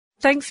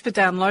Thanks for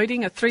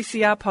downloading a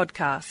 3CR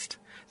podcast.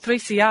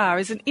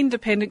 3CR is an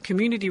independent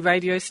community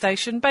radio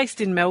station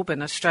based in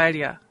Melbourne,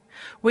 Australia.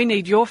 We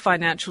need your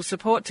financial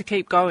support to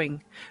keep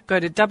going. Go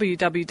to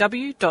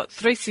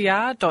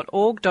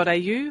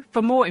www.3cr.org.au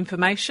for more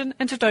information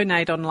and to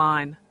donate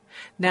online.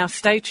 Now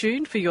stay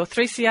tuned for your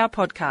 3CR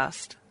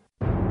podcast.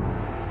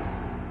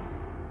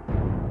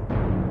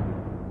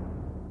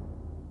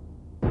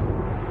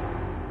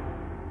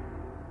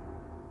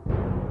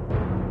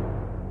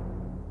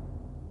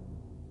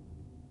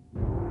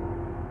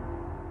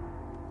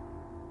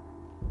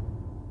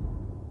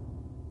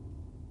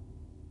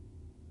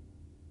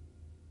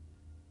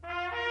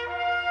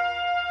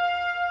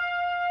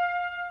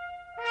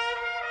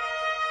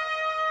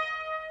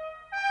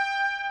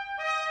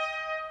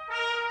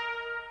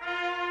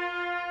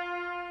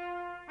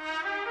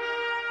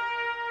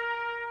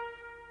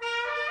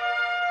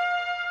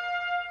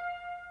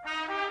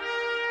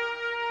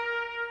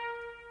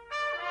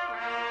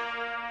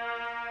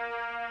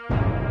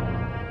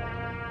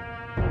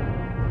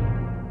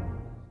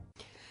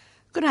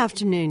 Good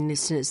afternoon,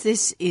 listeners.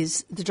 This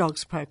is the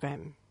Dogs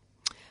Program.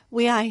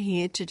 We are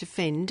here to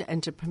defend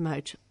and to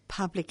promote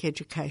public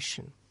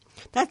education.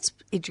 That's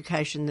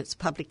education that's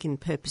public in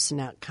purpose and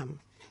outcome.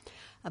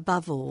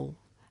 Above all,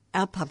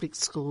 our public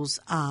schools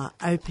are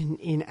open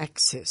in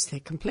access. They're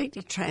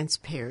completely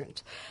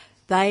transparent.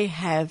 They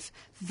have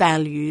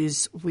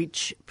values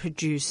which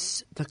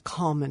produce the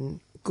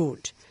common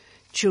good.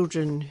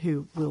 Children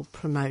who will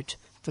promote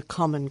the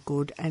common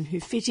good and who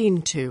fit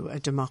into a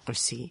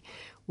democracy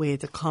where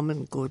the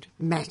common good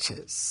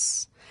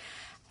matters.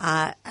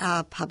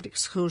 Our public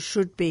schools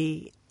should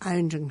be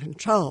owned and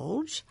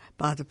controlled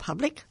by the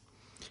public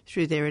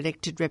through their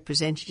elected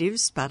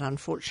representatives, but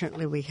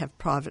unfortunately we have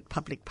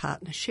private-public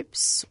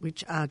partnerships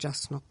which are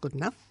just not good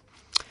enough.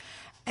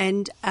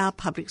 And our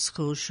public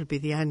schools should be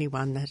the only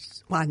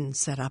ones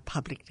that are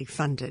publicly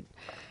funded.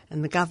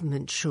 And the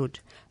government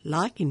should,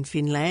 like in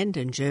Finland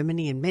and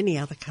Germany and many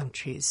other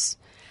countries,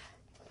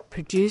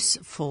 produce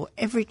for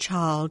every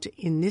child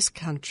in this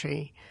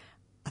country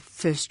a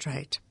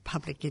first-rate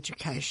public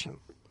education.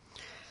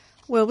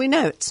 Well, we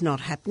know it's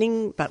not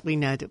happening, but we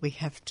know that we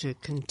have to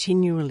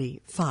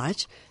continually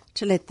fight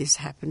to let this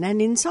happen.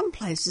 And in some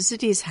places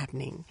it is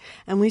happening.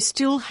 And we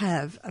still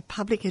have a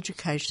public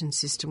education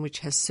system which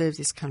has served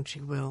this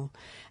country well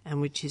and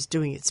which is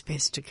doing its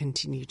best to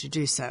continue to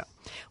do so.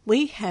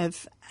 We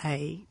have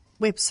a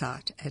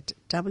website at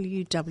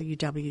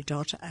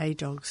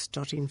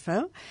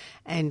www.adogs.info,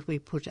 and we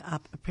put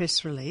up a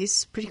press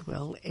release pretty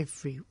well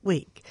every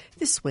week.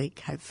 This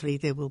week, hopefully,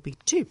 there will be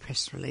 2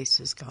 press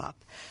releases go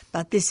up,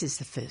 but this is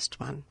the first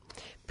one.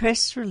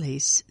 Press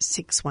Release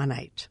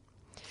 618.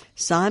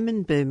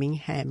 Simon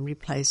Birmingham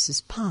replaces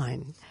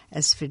Pyne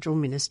as Federal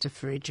Minister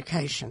for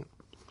Education.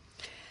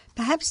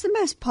 Perhaps the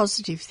most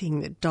positive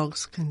thing that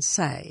Dogs can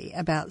say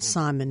about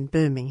Simon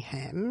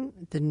Birmingham,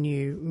 the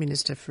new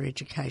Minister for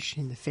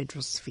Education in the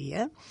federal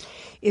sphere,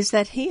 is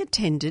that he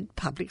attended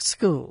public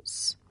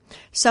schools.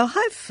 So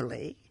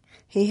hopefully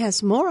he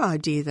has more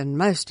idea than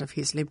most of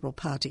his Liberal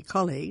Party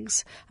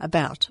colleagues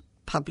about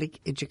public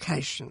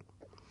education.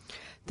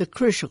 The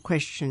crucial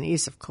question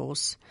is, of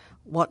course,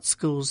 what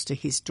schools do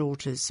his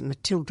daughters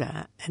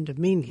Matilda and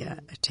Amelia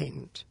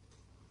attend?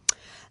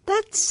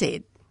 That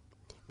said,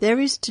 there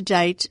is to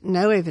date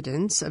no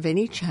evidence of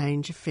any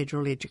change of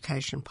federal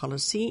education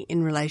policy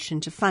in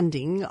relation to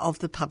funding of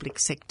the public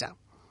sector.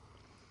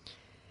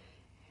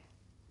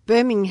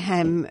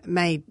 Birmingham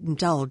may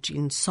indulge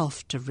in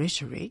softer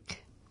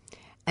rhetoric,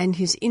 and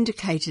his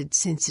indicated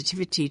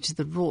sensitivity to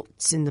the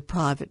rorts in the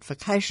private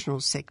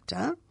vocational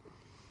sector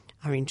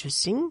are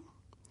interesting,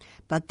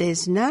 but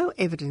there's no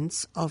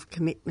evidence of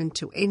commitment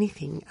to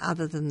anything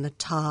other than the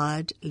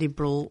tired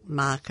liberal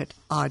market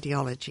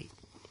ideology.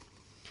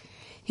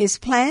 His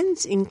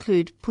plans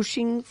include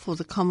pushing for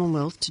the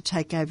Commonwealth to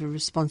take over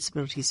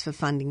responsibilities for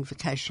funding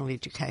vocational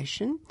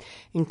education,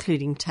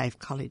 including TAFE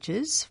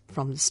colleges,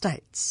 from the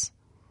states.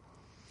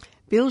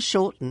 Bill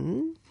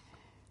Shorten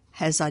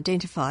has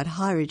identified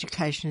higher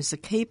education as a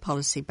key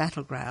policy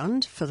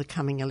battleground for the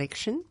coming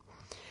election,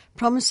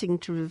 promising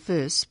to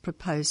reverse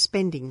proposed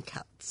spending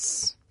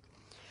cuts.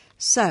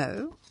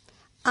 So,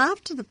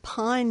 after the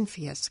Pyne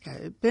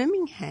fiasco,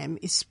 Birmingham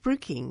is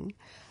spruiking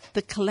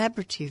the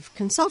collaborative,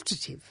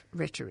 consultative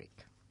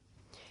rhetoric,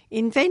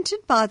 invented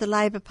by the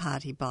Labor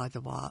Party, by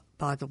the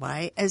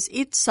way, as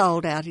it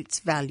sold out its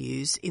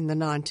values in the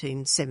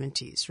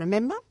 1970s,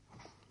 remember?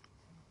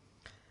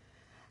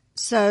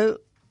 So,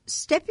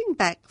 stepping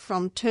back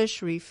from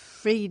tertiary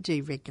free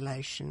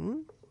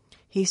deregulation,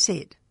 he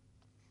said,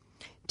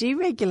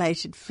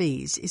 deregulated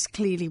fees is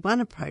clearly one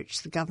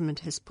approach the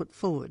government has put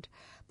forward,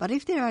 but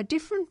if there are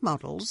different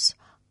models,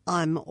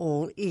 I'm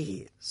all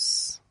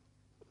ears.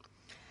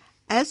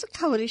 As a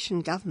coalition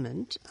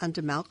government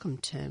under Malcolm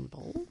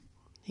Turnbull,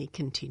 he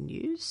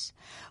continues,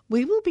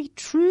 we will be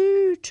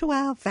true to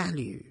our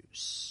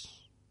values.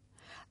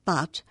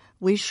 But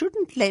we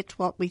shouldn't let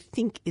what we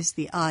think is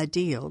the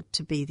ideal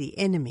to be the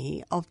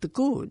enemy of the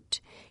good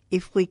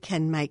if we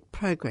can make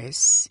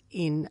progress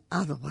in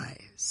other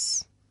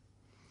ways.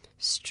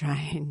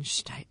 Strange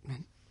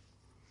statement.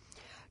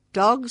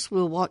 Dogs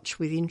will watch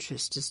with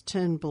interest as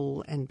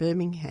Turnbull and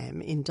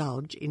Birmingham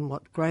indulge in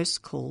what Gross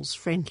calls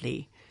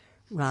friendly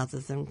rather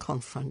than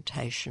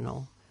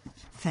confrontational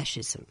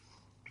fascism.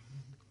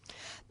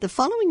 The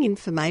following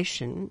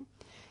information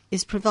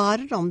is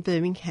provided on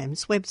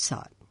Birmingham's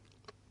website,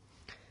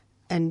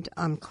 and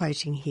I'm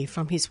quoting here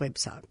from his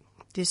website.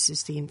 This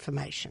is the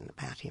information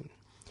about him.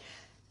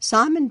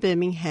 Simon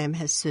Birmingham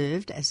has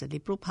served as a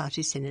Liberal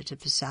Party Senator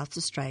for South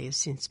Australia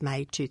since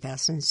May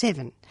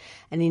 2007,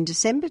 and in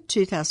December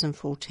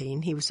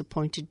 2014 he was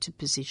appointed to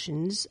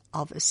positions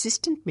of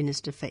Assistant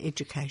Minister for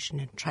Education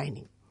and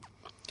Training.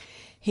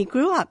 He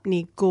grew up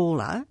near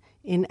Gawler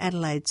in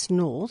Adelaide's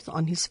north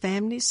on his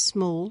family's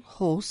small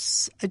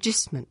horse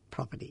agistment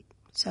property,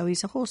 so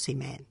he's a horsey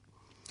man.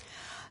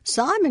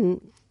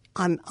 Simon,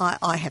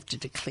 I have to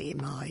declare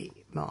my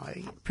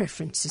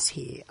preferences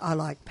here. I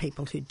like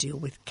people who deal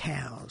with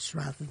cows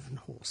rather than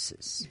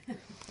horses.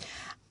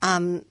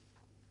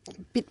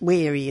 Bit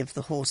wary of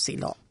the horsey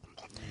lot.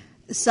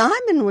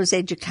 Simon was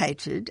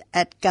educated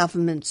at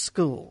government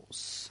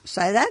schools,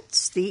 so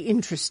that's the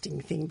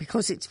interesting thing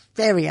because it's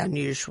very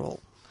unusual.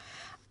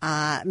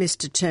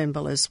 Mr.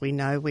 Turnbull, as we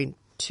know, went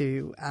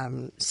to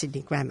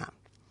Sydney Grammar,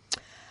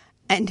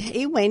 and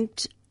he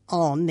went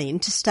on then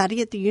to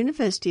study at the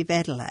University of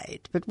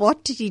Adelaide. But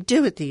what did he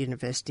do at the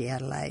University of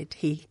Adelaide?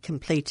 He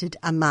completed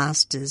a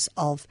Masters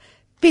of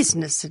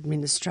Business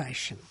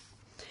Administration.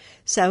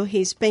 So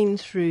he's been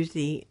through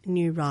the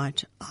New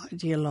Right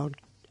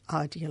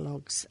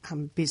Ideologues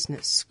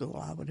business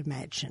school, I would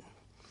imagine.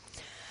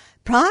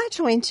 Prior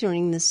to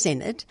entering the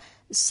Senate,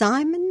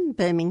 Simon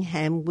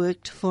Birmingham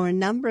worked for a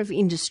number of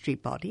industry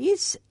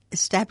bodies,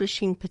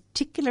 establishing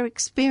particular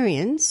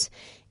experience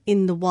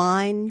in the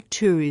wine,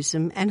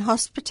 tourism and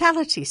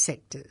hospitality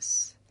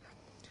sectors.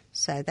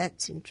 So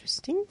that's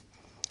interesting.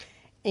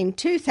 In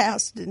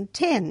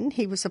 2010,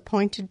 he was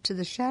appointed to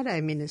the Shadow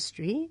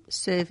Ministry,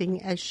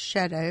 serving as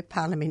Shadow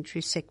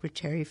Parliamentary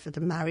Secretary for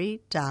the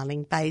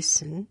Murray-Darling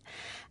Basin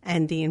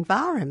and the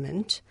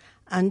Environment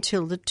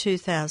until the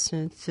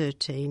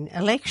 2013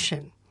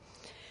 election.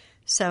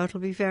 So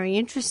it'll be very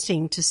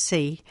interesting to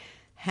see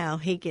how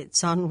he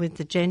gets on with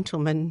the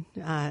gentleman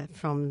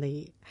from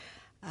the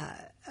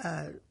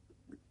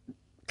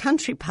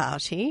Country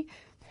Party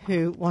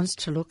who wants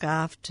to look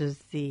after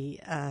the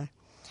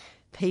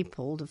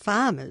people, the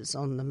farmers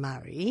on the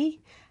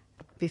Murray,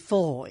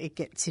 before it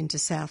gets into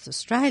South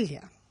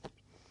Australia.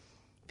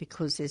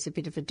 Because there's a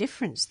bit of a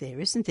difference there,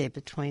 isn't there,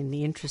 between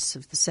the interests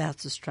of the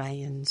South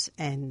Australians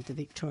and the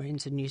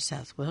Victorians and New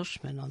South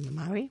Welshmen on the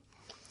Murray.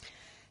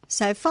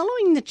 So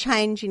following the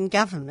change in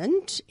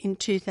government in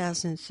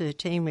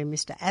 2013 when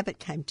Mr Abbott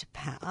came to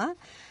power,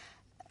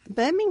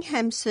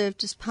 Birmingham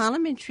served as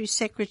Parliamentary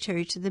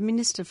Secretary to the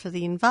Minister for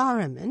the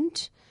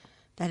Environment,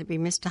 that'd be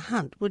Mr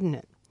Hunt, wouldn't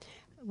it,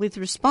 with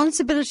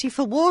responsibility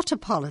for water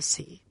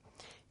policy,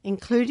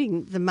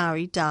 including the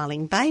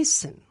Murray-Darling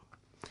Basin,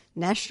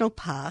 national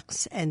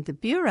parks and the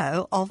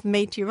Bureau of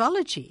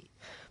Meteorology.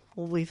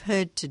 Well, we've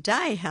heard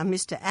today how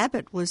Mr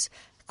Abbott was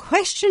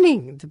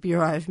questioning the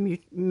Bureau of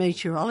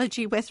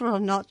Meteorology whether or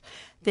not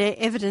their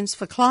evidence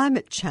for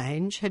climate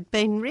change had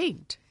been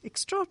rigged.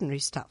 Extraordinary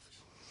stuff.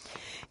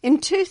 In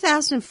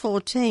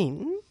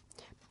 2014,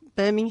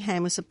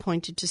 Birmingham was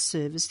appointed to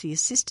serve as the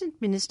Assistant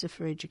Minister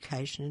for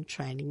Education and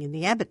Training in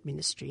the Abbott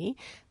Ministry,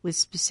 with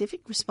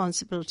specific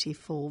responsibility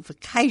for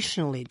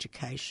vocational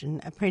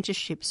education,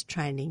 apprenticeships,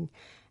 training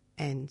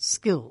and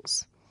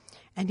skills.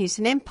 And he's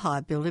an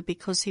empire builder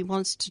because he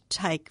wants to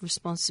take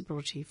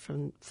responsibility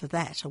for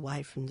that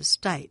away from the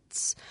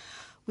states,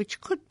 which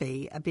could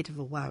be a bit of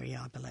a worry,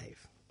 I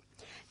believe.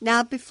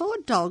 Now, before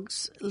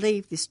dogs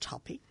leave this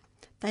topic,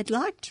 they'd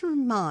like to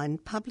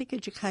remind public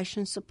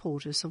education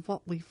supporters of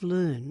what we've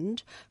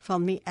learned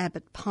from the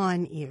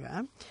Abbott-Pyne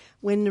era,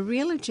 when the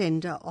real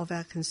agenda of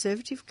our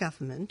Conservative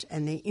government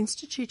and their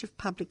Institute of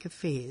Public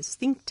Affairs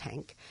think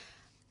tank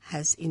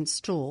has in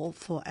store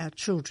for our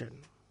children.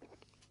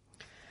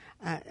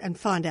 And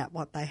find out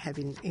what they have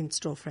in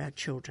store for our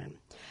children.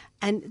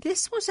 And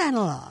this was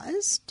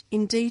analysed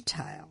in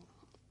detail.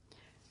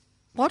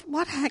 What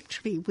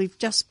actually we've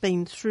just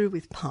been through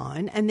with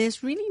Pyne, and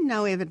there's really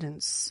no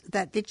evidence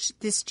that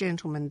this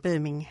gentleman,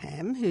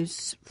 Birmingham,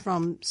 who's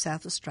from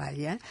South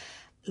Australia,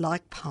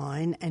 like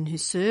Pyne, and who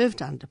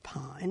served under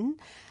Pyne,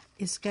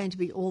 is going to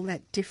be all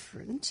that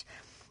different.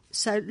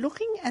 So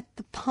looking at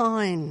the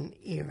Pyne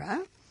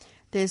era,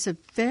 there's a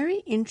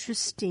very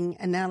interesting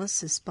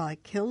analysis by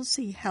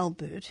Kelsey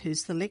Halbert,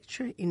 who's the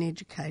lecturer in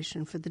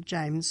education for the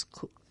James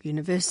Cook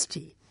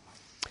University.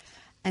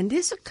 And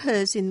this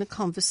occurs in The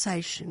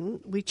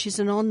Conversation, which is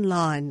an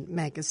online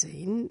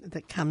magazine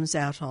that comes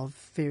out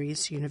of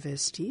various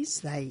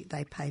universities.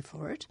 They pay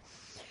for it.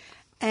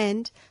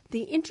 And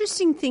the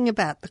interesting thing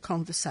about The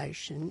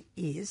Conversation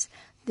is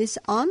this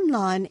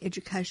online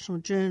educational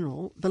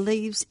journal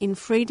believes in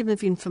freedom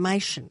of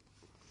information,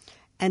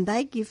 and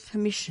they give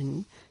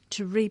permission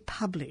to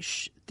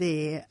republish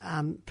their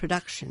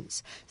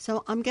productions.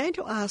 So I'm going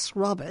to ask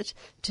Robert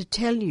to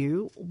tell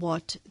you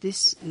what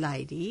this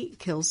lady,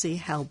 Kelsey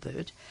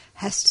Halbert,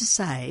 has to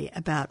say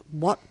about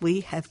what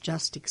we have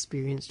just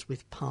experienced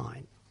with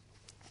Pine.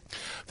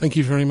 Thank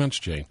you very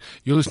much, Jean.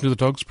 You're listening to the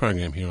Dogs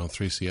program here on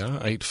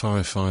 3CR,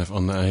 855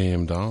 on the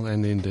AM dial,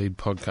 and indeed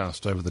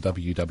podcast over the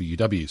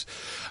WWWs.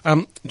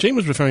 Jean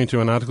was referring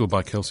to an article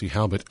by Kelsey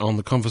Halbert on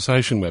the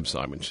Conversation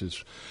website, which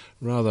is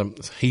rather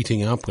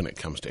heating up when it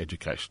comes to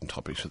education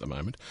topics at the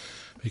moment,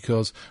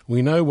 because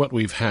we know what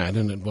we've had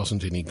and it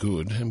wasn't any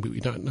good, and we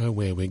don't know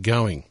where we're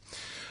going.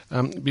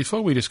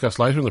 Before we discuss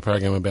later in the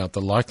program about the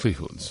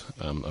likelihoods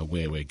of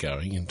where we're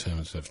going in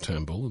terms of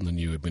Turnbull and the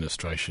new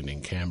administration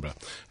in Canberra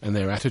and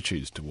their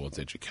attitudes towards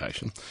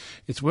education,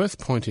 it's worth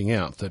pointing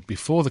out that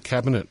before the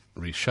cabinet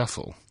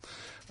reshuffle,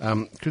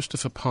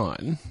 Christopher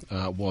Pyne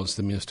was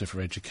the Minister for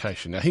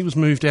Education. Now, he was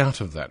moved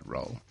out of that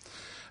role,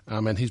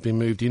 and he's been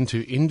moved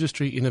into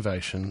industry,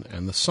 innovation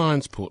and the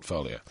science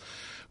portfolio.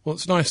 Well,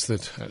 it's nice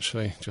that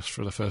actually, just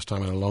for the first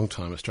time in a long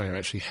time, Australia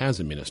actually has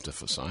a Minister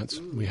for Science.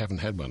 We haven't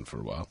had one for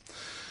a while.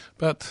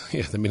 But,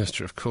 yeah, the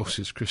Minister, of course,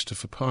 is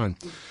Christopher Pyne,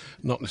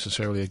 not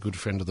necessarily a good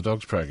friend of the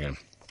Dogs program.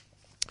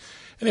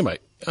 Anyway,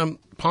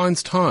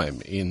 Pyne's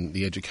time in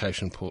the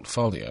education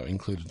portfolio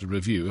included a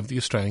review of the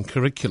Australian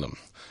curriculum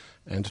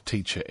and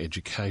teacher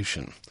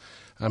education.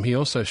 He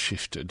also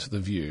shifted the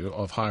view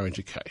of higher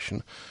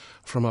education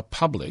from a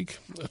public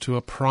to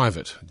a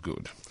private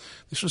good.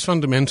 This was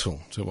fundamental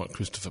to what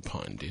Christopher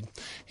Pyne did.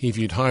 He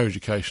viewed higher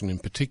education in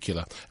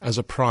particular as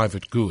a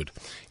private good.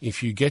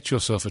 If you get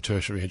yourself a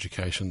tertiary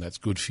education, that's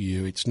good for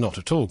you. It's not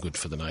at all good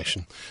for the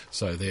nation,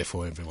 so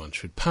therefore everyone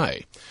should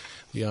pay.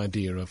 The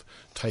idea of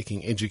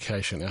taking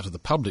education out of the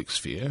public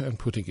sphere and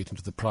putting it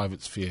into the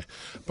private sphere,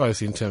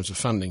 both in terms of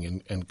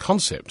funding and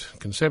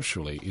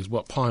conceptually, is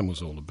what Pyne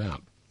was all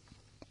about.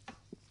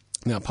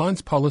 Now,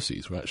 Pyne's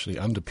policies were actually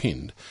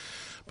underpinned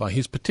by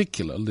his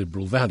particular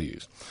liberal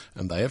values,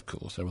 and they, of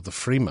course, are the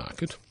free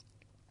market,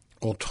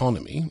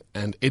 autonomy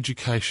and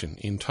education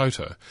in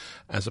toto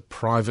as a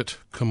private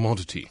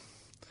commodity.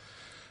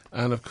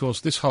 And, of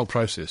course, this whole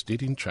process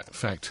did, in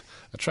fact,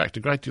 attract a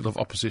great deal of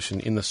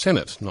opposition in the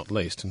Senate, not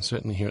least, and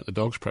certainly here at the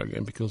Dogs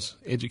program, because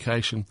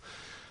education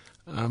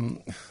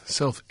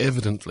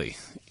self-evidently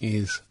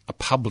is a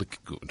public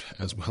good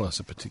as well as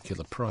a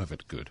particular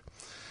private good.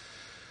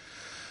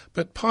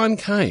 But Pyne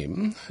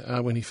came,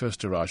 when he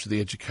first arrived, to the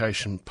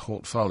education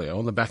portfolio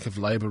on the back of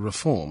Labor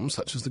reforms,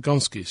 such as the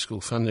Gonski School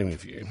Funding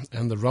Review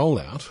and the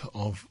rollout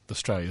of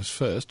Australia's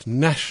first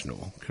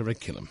national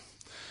curriculum.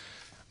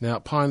 Now,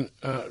 Pyne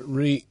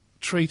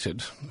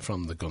retreated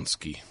from the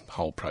Gonski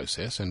whole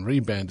process and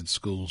rebranded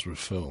schools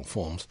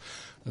reforms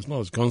as not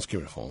as Gonski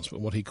reforms,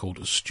 but what he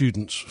called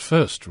students'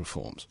 first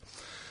reforms.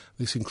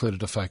 This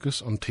included a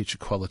focus on teacher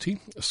quality,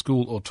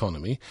 school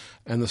autonomy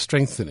and the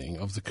strengthening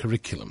of the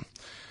curriculum.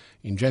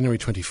 In January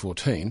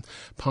 2014,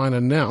 Pyne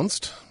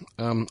announced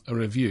a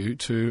review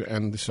to,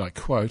 and this I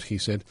quote, he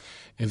said,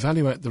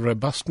 evaluate the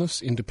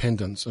robustness,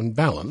 independence and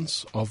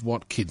balance of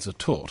what kids are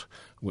taught,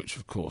 which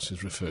of course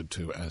is referred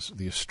to as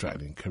the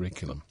Australian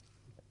curriculum.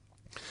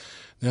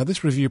 Now,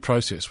 this review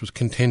process was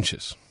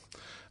contentious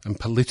and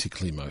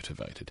politically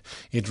motivated.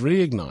 It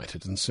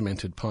reignited and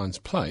cemented Pyne's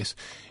place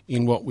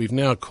in what we've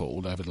now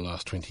called, over the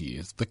last 20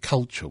 years, the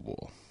culture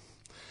war.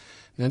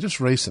 Now, just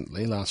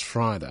recently, last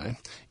Friday,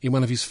 in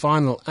one of his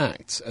final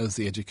acts as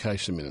the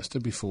Education Minister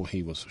before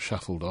he was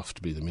shuffled off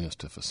to be the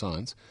Minister for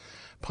Science,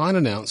 Pyne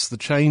announced the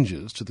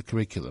changes to the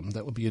curriculum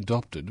that would be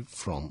adopted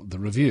from the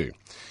review.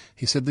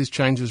 He said these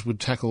changes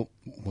would tackle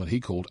what he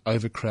called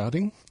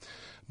overcrowding,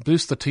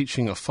 boost the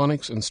teaching of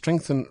phonics and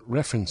strengthen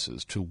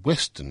references to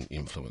Western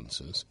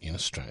influences in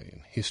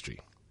Australian history.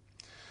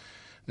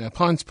 Now,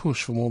 Pyne's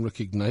push for more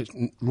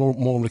recognition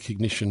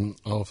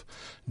of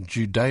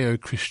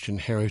Judeo-Christian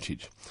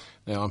heritage.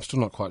 Now, I'm still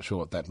not quite sure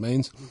what that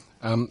means,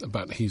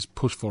 but his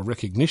push for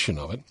recognition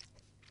of it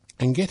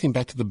and getting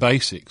back to the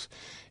basics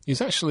is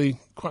actually,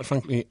 quite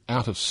frankly,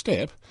 out of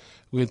step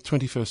with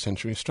 21st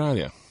century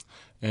Australia.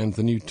 And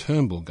the new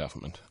Turnbull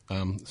government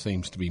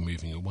seems to be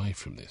moving away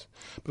from this.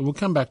 But we'll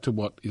come back to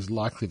what is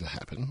likely to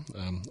happen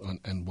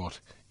and what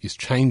is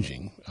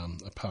changing,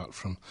 apart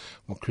from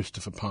what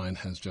Christopher Pyne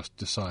has just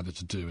decided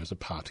to do as a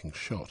parting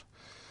shot.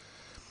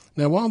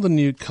 Now, while the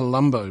new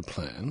Colombo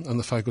plan and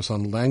the focus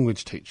on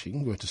language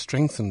teaching were to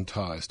strengthen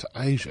ties to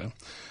Asia,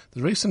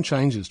 the recent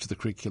changes to the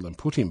curriculum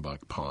put in by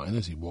Pyne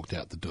as he walked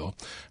out the door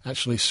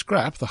actually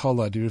scrap the whole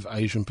idea of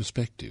Asian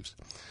perspectives.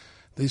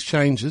 These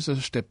changes are a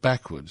step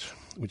backwards,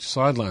 which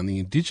sideline the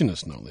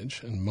Indigenous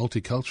knowledge and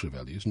multicultural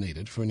values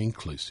needed for an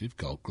inclusive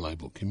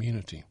global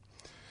community.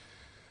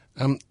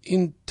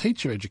 In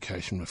teacher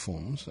education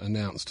reforms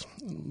announced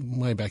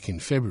way back in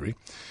February,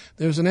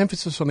 there was an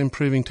emphasis on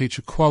improving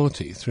teacher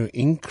quality through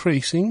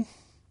increasing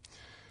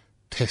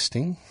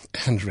testing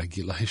and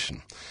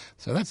regulation.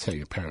 So that's how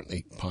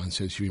apparently Pyne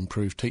says you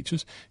improve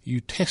teachers. You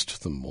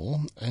test them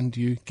more and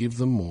you give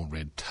them more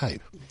red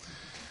tape.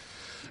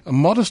 A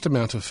modest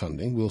amount of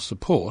funding will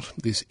support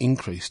this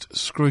increased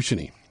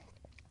scrutiny,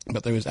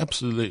 but there is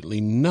absolutely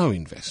no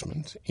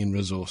investment in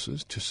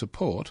resources to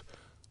support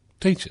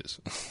teachers,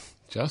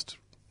 just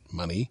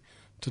money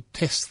to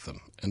test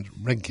them and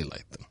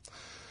regulate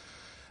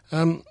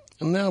them.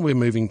 And now we're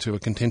moving to a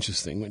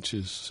contentious thing, which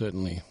is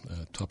certainly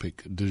a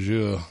topic du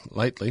jour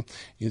lately,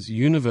 is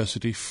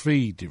university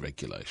fee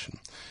deregulation.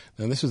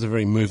 Now, this is a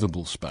very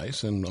movable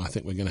space, and I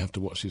think we're going to have to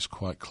watch this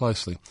quite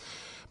closely.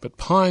 But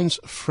Pyne's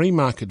free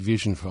market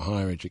vision for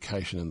higher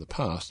education in the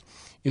past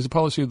is a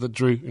policy that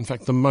drew, in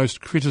fact, the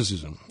most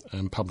criticism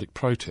and public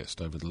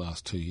protest over the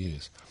last 2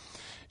 years.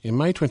 In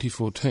May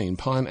 2014,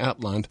 Pyne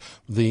outlined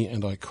the,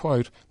 and I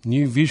quote,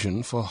 new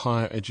vision for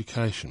higher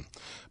education,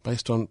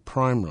 based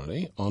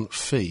primarily on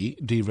fee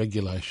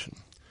deregulation.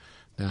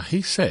 Now,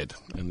 he said,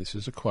 and this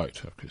is a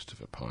quote of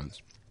Christopher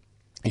Pyne's,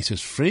 he says,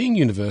 freeing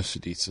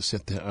universities to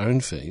set their own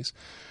fees,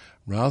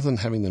 rather than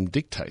having them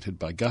dictated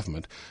by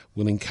government,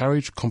 will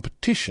encourage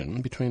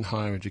competition between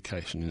higher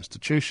education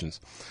institutions.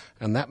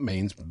 And that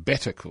means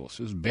better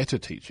courses, better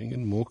teaching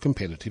and more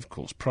competitive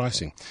course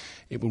pricing.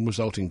 It will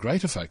result in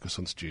greater focus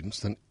on students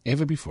than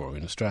ever before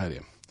in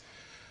Australia.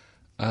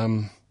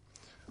 Well,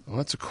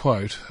 that's a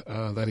quote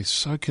that is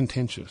so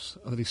contentious,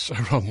 that is so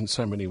wrong in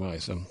so many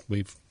ways.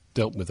 We've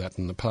dealt with that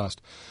in the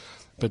past.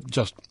 But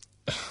just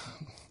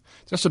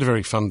at a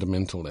very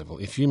fundamental level,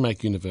 if you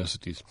make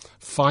universities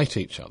fight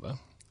each other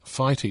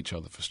for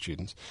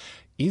students,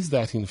 is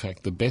that in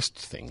fact the best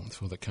thing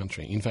for the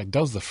country? In fact,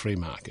 does the free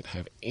market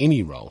have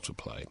any role to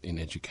play in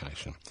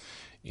education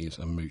is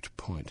a moot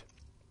point.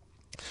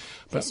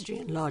 But history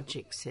and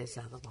logic says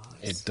otherwise.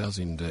 It does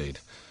indeed.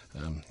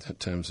 In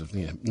terms of,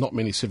 not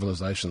many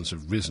civilisations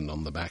have risen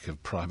on the back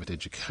of private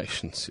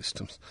education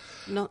systems.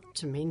 Not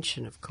to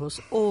mention, of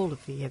course, all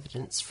of the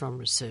evidence from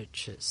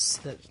researchers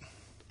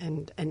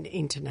and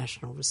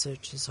international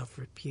researchers of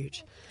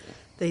repute.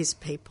 These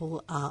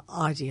people are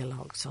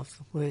ideologues of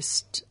the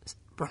worst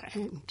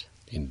brand.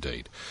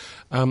 Indeed.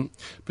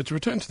 But to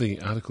return to the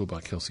article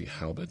by Kelsey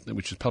Halbert,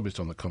 which is published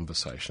on The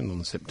Conversation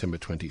on September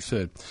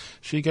 23rd,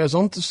 she goes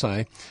on to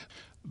say,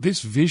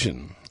 this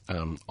vision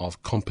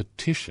of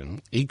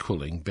competition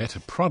equalling better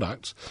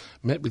products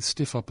met with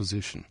stiff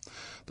opposition.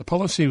 The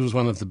policy was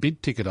one of the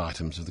big-ticket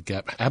items of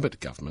the Abbott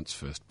government's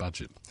first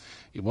budget.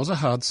 It was a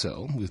hard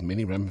sell, with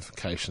many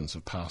ramifications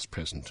of past,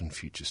 present and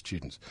future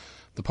students.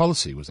 The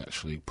policy was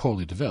actually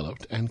poorly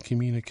developed and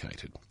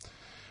communicated.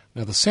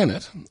 Now, the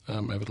Senate,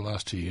 over the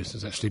last 2 years,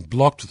 has actually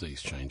blocked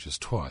these changes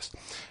twice.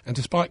 And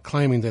despite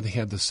claiming that he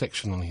had the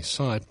section on his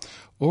side,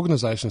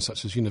 organisations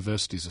such as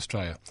Universities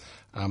Australia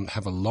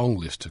have a long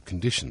list of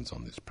conditions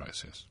on this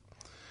process.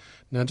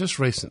 Now, just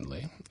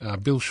recently,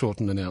 Bill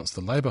Shorten announced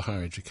the Labor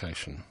higher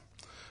education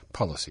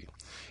policy.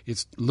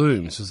 It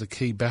looms as a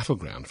key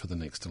battleground for the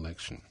next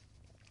election.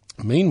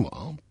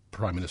 Meanwhile,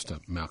 Prime Minister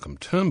Malcolm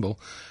Turnbull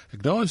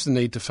acknowledged the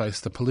need to face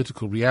the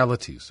political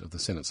realities of the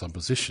Senate's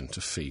opposition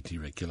to fee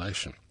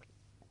deregulation.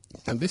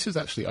 And this has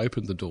actually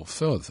opened the door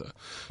further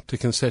to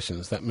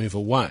concessions that move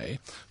away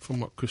from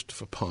what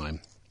Christopher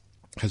Pyne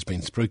has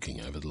been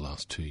spruiking over the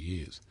last 2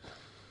 years.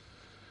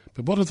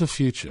 But what of the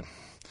future?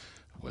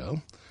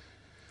 Well,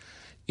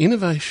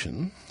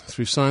 innovation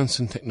through science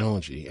and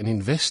technology and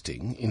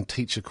investing in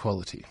teacher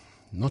quality,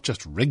 not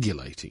just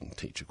regulating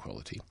teacher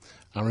quality,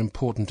 are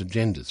important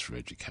agendas for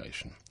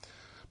education.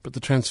 But the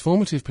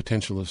transformative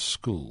potential of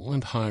school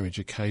and higher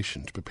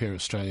education to prepare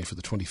Australia for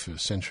the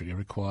 21st century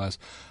requires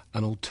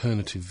an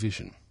alternative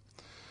vision.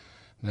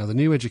 Now, the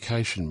new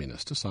Education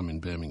Minister, Simon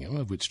Birmingham,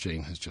 of which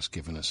Jean has just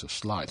given us a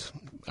slight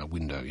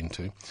window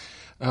into,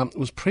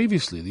 was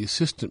previously the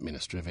Assistant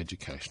Minister of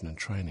Education and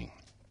Training.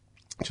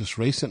 Just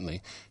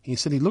recently, he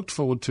said he looked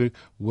forward to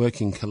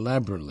working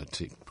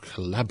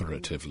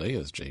collaboratively,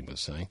 as Jean was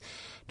saying,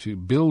 to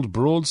build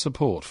broad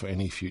support for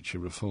any future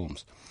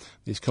reforms.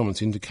 These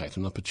comments indicate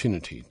an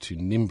opportunity to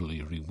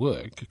nimbly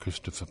rework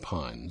Christopher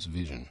Pyne's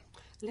vision.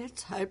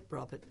 Let's hope,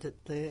 Robert,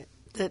 that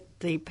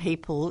the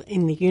people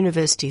in the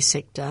university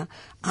sector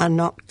are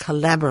not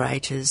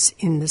collaborators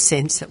in the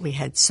sense that we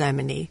had so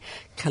many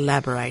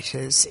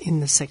collaborators in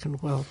the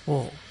Second World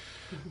War.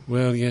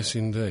 Well, yes,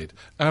 indeed.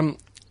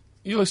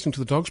 You're listening to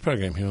the Dogs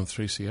program here on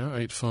 3CR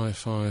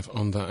 855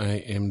 on the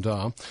AM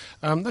dial.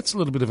 That's a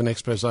little bit of an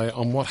expose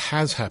on what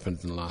has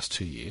happened in the last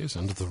 2 years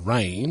under the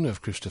reign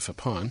of Christopher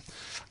Pyne.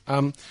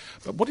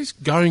 But what is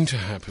going to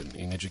happen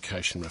in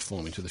education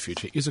reform into the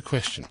future is a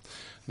question.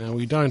 Now,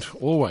 we don't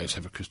always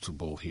have a crystal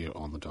ball here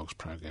on the Dogs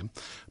program,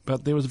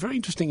 but there was a very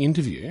interesting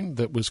interview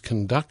that was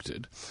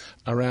conducted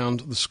around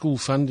the school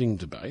funding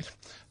debate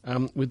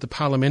with the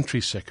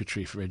Parliamentary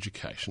Secretary for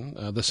Education,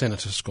 the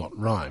Senator Scott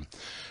Ryan.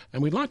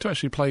 And we'd like to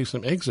actually play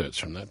some excerpts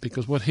from that,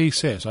 because what he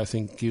says, I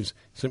think, gives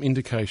some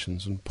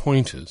indications and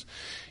pointers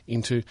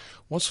into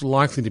what's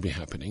likely to be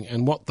happening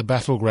and what the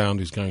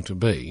battleground is going to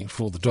be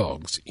for the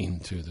dogs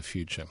into the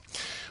future.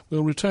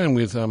 We'll return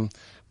with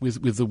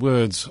the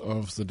words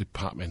of the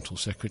Departmental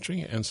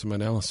Secretary and some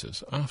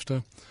analysis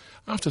after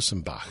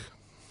some Bach.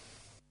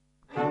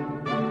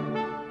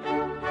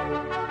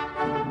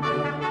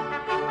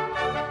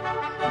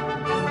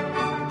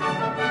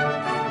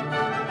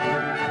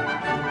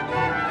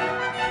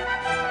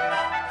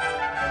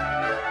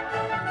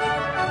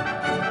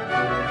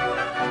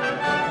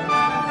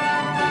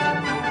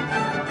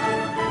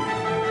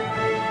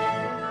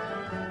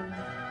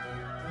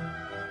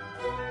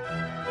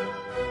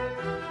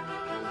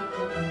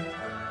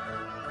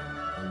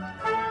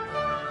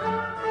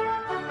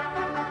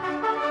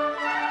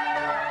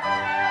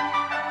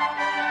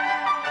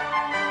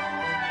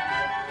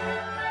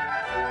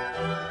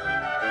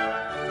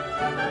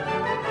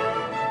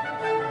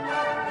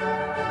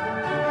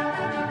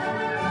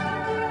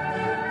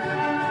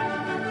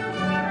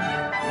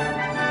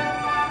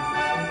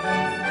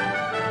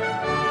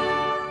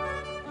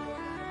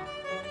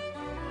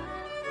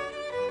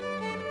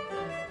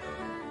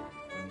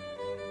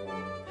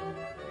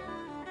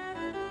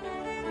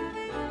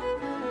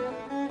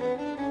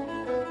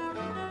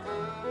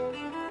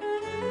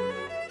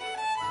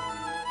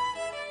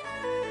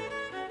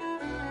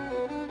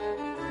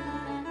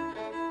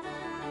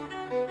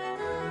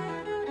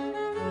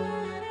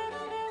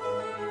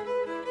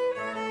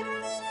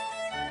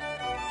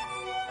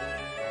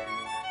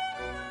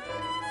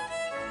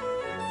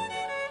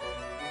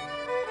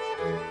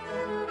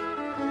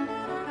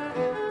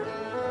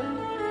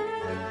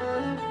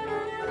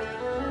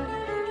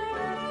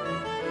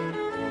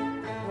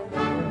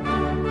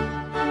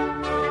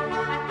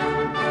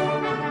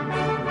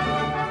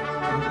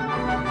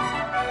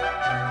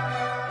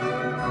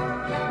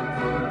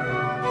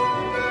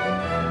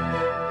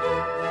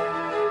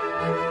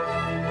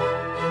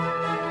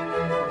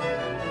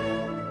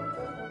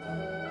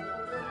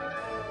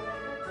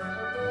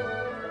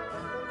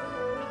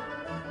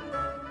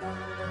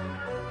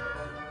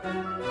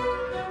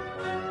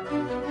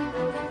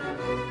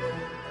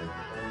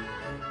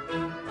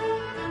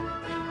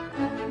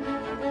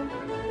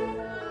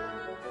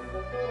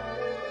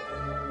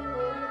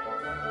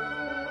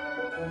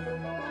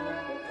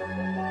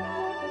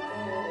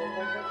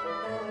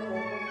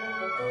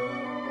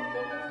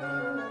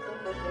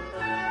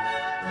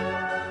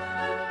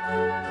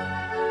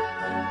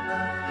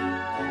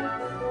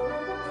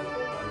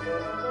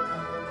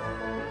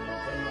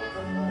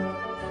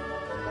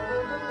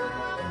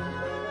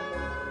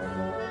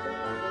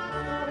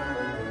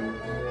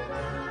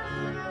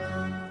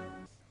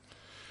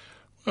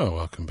 Oh,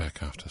 welcome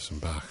back after some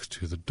Bach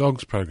to the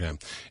Dogs program.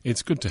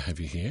 It's good to have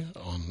you here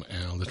on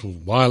our little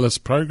wireless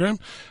program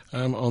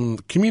on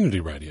community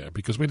radio,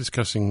 because we're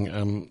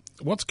discussing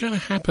what's going to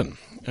happen.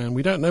 And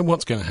we don't know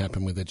what's going to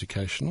happen with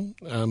educational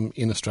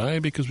in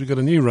Australia, because we've got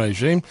a new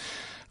regime.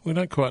 We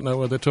don't quite know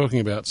what they're talking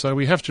about, so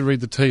we have to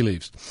read the tea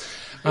leaves.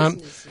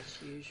 Business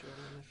as usual,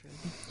 I'm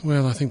afraid.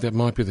 Well, I think that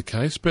might be the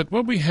case. But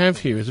what we have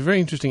here is a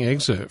very interesting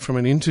excerpt from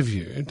an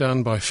interview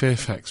done by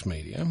Fairfax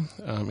Media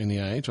in The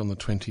Age on the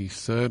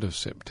 23rd of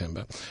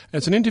September.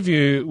 It's an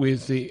interview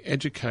with the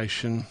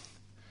Education,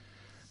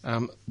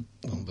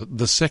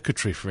 the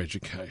Secretary for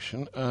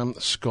Education,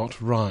 Scott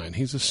Ryan.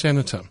 He's a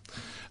senator.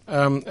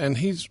 And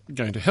he's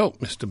going to help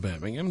Mr.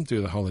 Birmingham do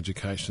the whole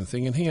education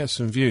thing, and he has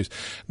some views.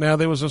 Now,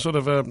 there was a sort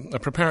of a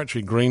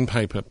preparatory green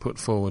paper put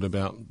forward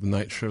about the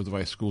nature of the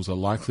way schools are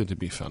likely to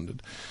be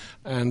funded,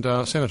 and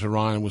Senator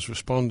Ryan was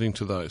responding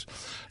to those.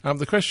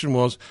 The question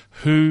was,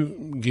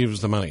 who gives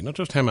the money? Not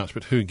just how much,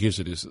 but who gives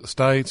it? Is it the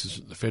states? Is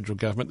it the federal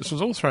government? This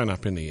was all thrown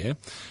up in the air.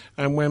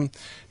 And when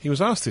he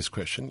was asked this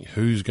question,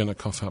 who's going to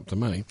cough up the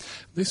money,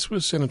 this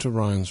was Senator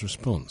Ryan's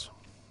response.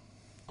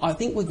 I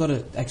think we've got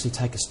to actually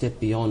take a step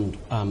beyond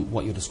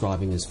what you're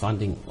describing as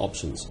funding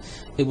options.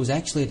 It was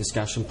actually a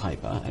discussion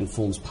paper and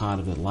forms part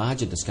of a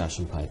larger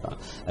discussion paper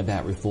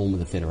about reform of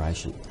the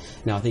Federation.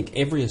 Now, I think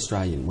every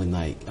Australian, when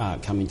they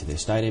come into their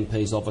state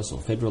MP's office or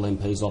federal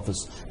MP's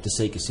office to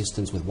seek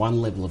assistance with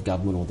one level of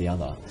government or the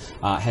other,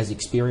 has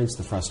experienced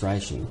the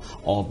frustration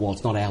of, well,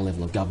 it's not our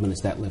level of government,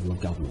 it's that level of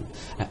government.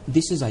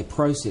 This is a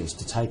process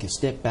to take a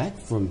step back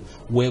from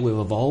where we've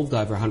evolved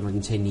over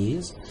 110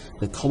 years.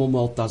 The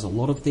Commonwealth does a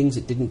lot of things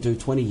it didn't do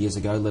 20 years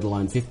ago, let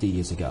alone 50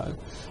 years ago,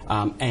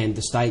 and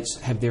the states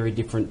have very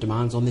different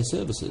demands on their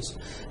services.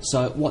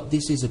 So what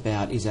this is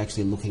about is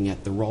actually looking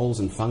at the roles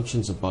and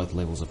functions of both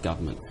levels of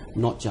government,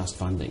 not just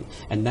funding,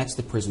 and that's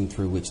the prism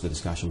through which the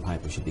discussion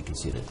paper should be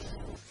considered.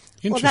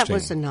 Interesting. Well, that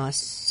was a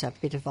nice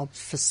bit of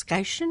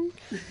obfuscation.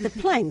 The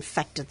plain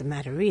fact of the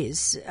matter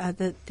is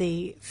that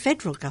the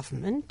federal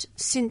government,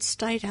 since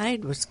state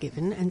aid was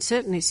given, and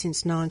certainly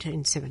since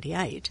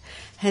 1978,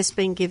 has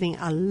been giving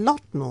a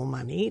lot more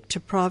money to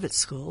private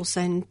schools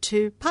than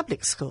to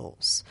public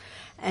schools.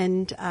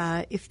 And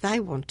if they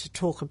want to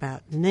talk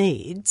about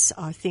needs,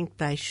 I think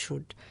they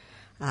should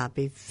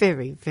be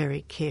very,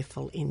 very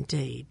careful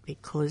indeed,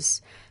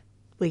 because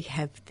we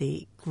have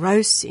the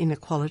gross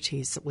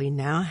inequalities that we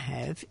now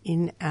have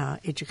in our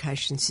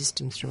education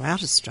system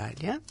throughout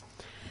Australia,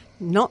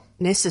 not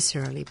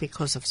necessarily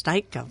because of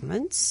state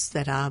governments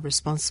that are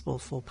responsible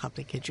for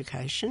public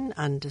education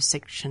under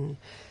Section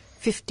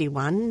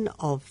 51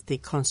 of the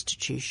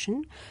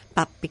Constitution,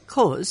 but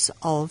because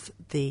of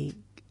the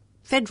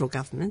federal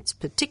governments,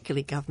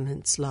 particularly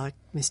governments like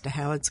Mr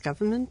Howard's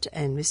government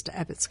and Mr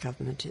Abbott's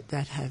government,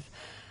 that have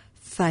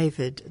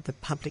favoured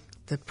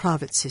the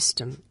private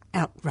system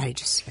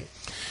outrageously.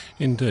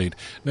 Indeed.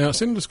 Now,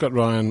 Senator Scott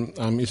Ryan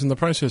is in the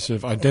process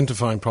of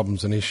identifying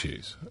problems and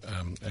issues,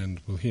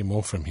 and we'll hear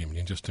more from him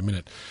in just a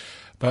minute.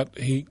 But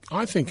he,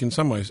 I think, in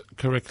some ways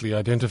correctly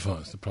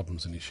identifies the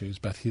problems and issues,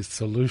 but his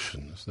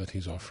solutions that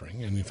he's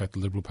offering, and in fact the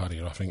Liberal Party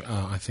are offering,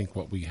 are, I think,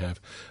 what we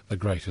have the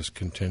greatest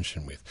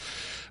contention with.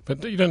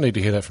 But you don't need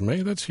to hear that from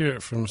me. Let's hear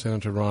it from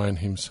Senator Ryan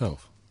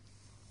himself.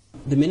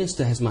 The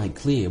Minister has made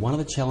clear one of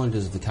the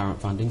challenges of the current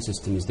funding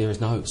system is there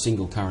is no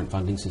single current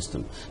funding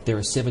system. There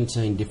are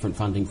 17 different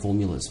funding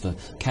formulas for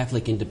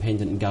Catholic,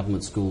 independent and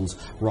government schools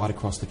right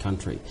across the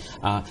country.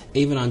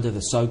 Even under the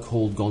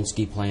so-called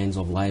Gonski plans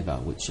of Labor,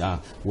 which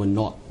were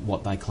not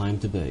what they claim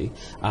to be,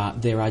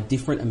 there are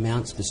different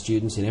amounts for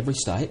students in every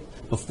state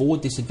before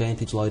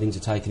disadvantage loadings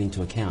are taken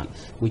into account.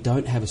 We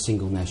don't have a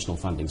single national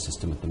funding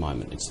system at the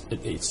moment.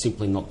 It's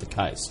simply not the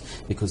case,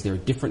 because there are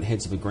different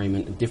heads of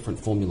agreement and different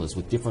formulas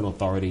with different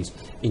authorities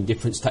in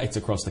different states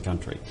across the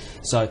country.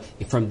 So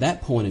from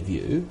that point of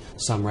view,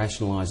 some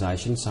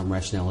rationalisation, some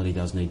rationality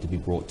does need to be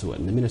brought to it.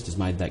 And the Minister's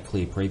made that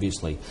clear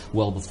previously,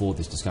 well before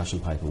this discussion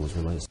paper was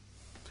released.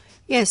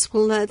 Yes,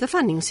 well, the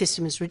funding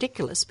system is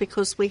ridiculous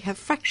because we have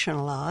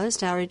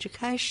fractionalised our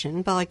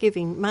education by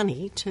giving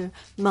money to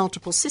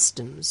multiple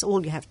systems.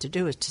 All you have to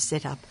do is to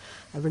set up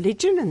a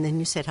religion and then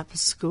you set up a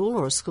school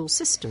or a school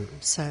system.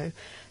 So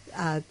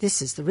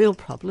this is the real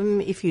problem.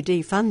 If you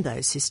defund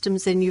those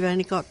systems, then you've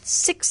only got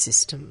 6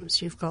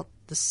 systems. You've got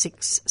the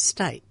 6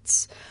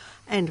 states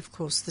and, of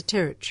course, the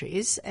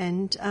territories,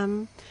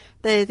 and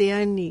they're the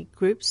only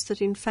groups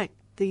that, in fact,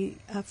 the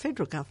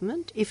federal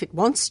government, if it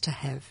wants to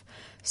have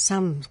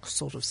some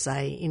sort of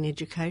say in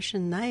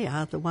education, they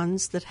are the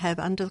ones that have,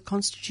 under the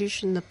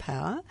Constitution, the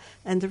power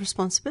and the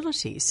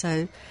responsibility.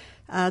 So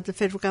the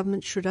federal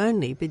government should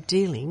only be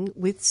dealing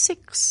with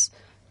 6,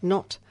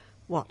 not,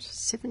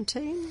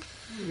 17?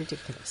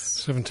 Ridiculous.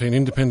 17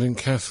 independent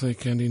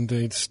Catholic and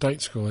indeed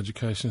state school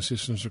education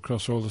systems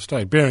across all the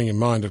state, bearing in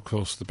mind, of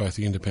course, that both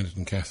the independent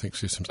and Catholic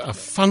systems are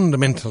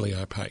fundamentally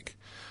opaque.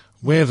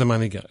 Where the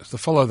money goes, the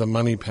follow the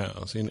money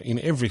powers in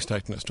every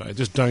state in Australia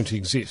just don't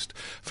exist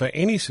for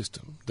any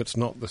system that's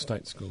not the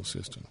state school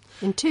system.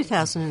 In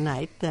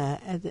 2008,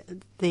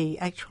 the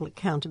actual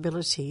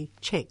accountability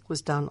check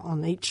was done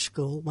on each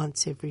school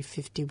once every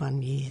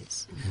 51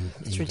 years.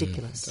 It's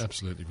ridiculous. It's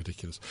absolutely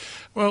ridiculous.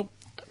 Well,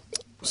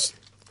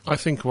 I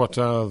think what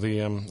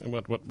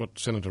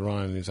Senator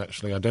Ryan is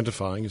actually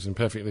identifying is a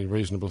perfectly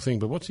reasonable thing,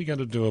 but what's he going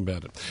to do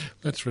about it?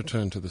 Let's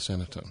return to the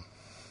Senator.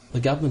 The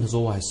government has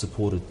always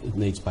supported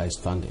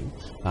needs-based funding.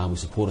 We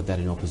supported that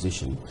in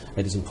opposition.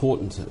 It is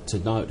important to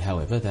note,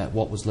 however, that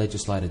what was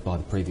legislated by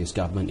the previous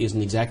government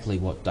isn't exactly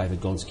what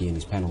David Gonski and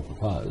his panel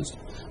proposed.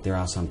 There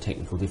are some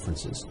technical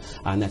differences,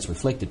 and that's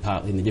reflected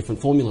partly in the different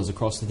formulas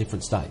across the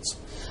different states.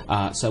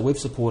 So we've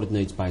supported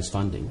needs-based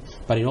funding,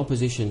 but in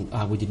opposition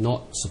we did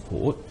not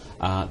support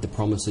the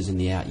promises in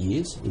the out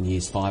years, in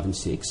years 5 and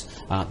 6.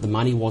 The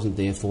money wasn't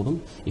there for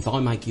them. If I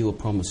make you a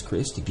promise,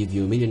 Chris, to give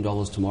you $1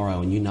 million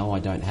tomorrow and you know I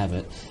don't have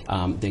it,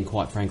 then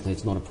quite frankly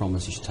it's not a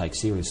promise you should take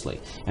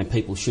seriously, and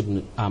people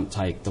shouldn't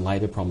take the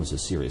Labor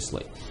promises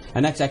seriously.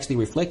 And that's actually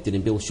reflected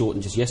in Bill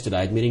Shorten just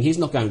yesterday admitting he's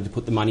not going to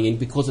put the money in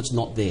because it's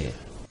not there.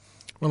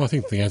 Well, I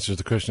think the answer to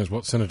the question is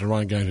what Senator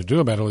Ryan going to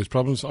do about all these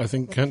problems, I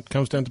think,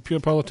 comes down to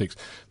pure politics.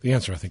 The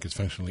answer, I think, is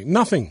functionally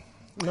nothing.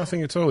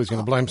 Nothing at all. He's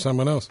going to blame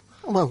someone else.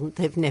 Well,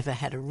 they've never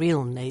had a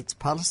real needs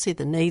policy.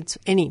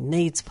 Any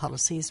needs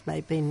policies may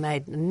have been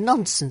made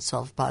nonsense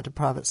of by the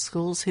private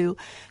schools, who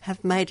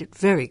have made it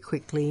very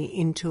quickly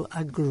into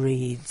a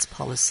greeds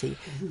policy.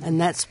 Mm-hmm.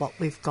 And that's what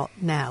we've got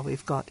now.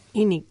 We've got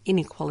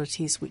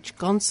inequalities which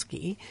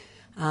Gonski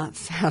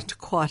found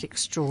quite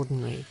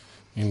extraordinary.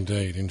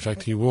 Indeed. In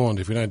fact, he warned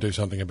if we don't do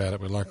something about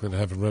it, we're likely to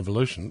have a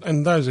revolution.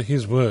 And those are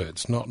his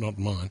words, not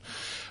mine.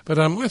 But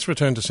let's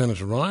return to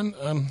Senator Ryan.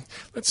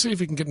 Let's see if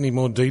we can get any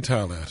more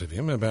detail out of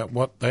him about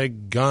what they're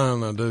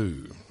going to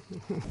do.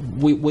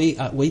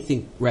 We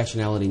think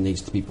rationality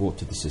needs to be brought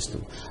to the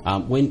system.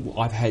 When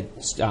I've had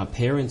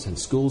parents and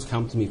schools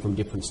come to me from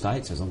different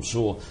states, as I'm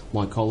sure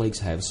my colleagues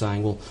have,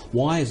 saying, well,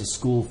 why is a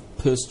school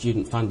per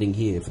student funding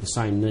here for the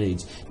same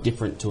needs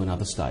different to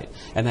another state?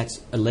 And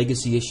that's a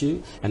legacy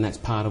issue, and that's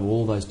part of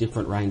all those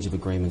different range of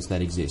agreements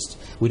that exist.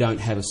 We don't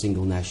have a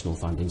single national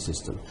funding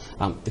system.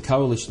 The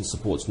Coalition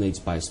supports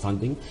needs-based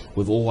funding.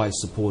 We've always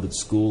supported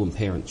school and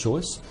parent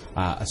choice,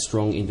 a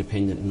strong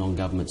independent and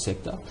non-government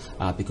sector,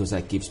 because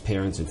that gives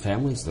parents and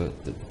families the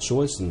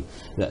choice and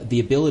the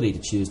ability to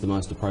choose the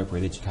most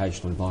appropriate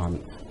educational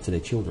environment for their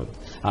children.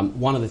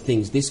 One of the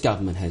things this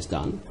government has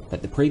done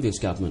that the previous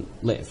government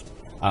left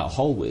a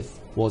hole with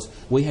was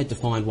we had to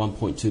find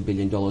 $1.2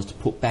 billion to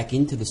put back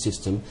into the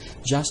system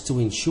just to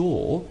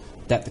ensure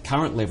that the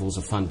current levels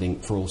of funding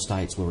for all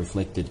states were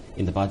reflected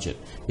in the budget,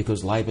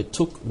 because Labor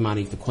took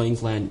money for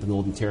Queensland, the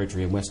Northern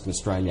Territory and Western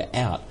Australia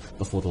out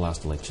before the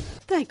last election.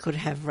 They could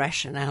have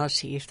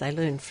rationality if they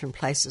learned from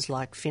places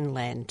like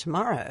Finland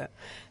tomorrow,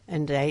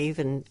 and they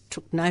even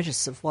took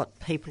notice of what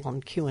people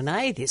on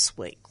Q&A this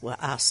week were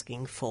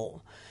asking for.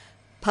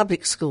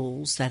 Public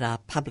schools that are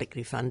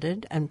publicly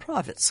funded and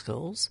private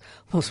schools.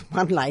 Well,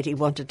 one lady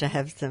wanted to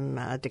have them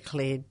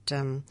declared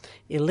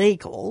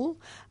illegal.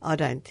 I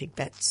don't think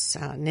that's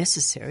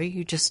necessary.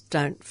 You just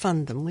don't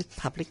fund them with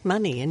public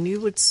money, and you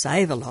would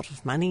save a lot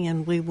of money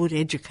and we would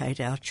educate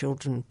our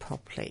children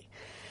properly.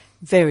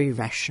 Very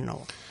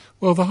rational.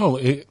 Well, the whole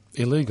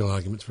illegal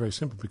argument is very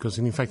simple, because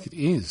in fact it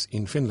is,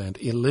 in Finland,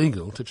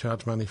 illegal to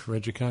charge money for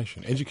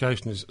education.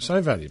 Education is so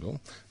valuable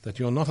that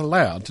you're not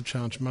allowed to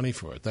charge money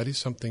for it. That is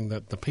something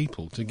that the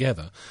people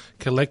together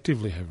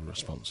collectively have a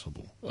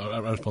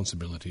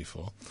responsibility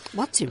for.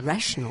 What's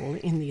irrational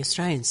in the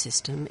Australian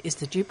system is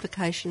the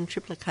duplication,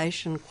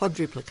 triplication,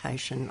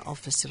 quadruplication of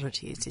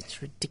facilities.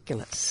 It's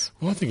ridiculous.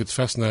 Well, I think it's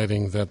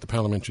fascinating that the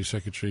Parliamentary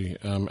Secretary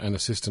and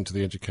Assistant to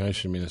the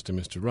Education Minister,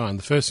 Mr Ryan,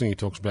 the first thing he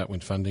talks about when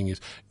funding is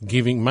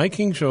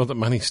making sure that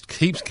money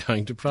keeps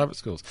going to private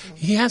schools.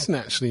 He hasn't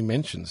actually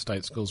mentioned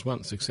state schools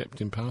once,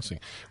 except in passing,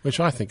 which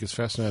I think is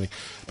fascinating.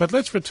 But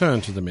let's return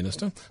to the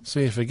Minister,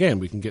 see if again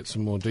we can get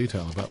some more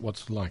detail about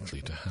what's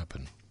likely to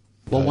happen.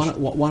 Well,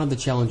 one of the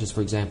challenges,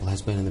 for example,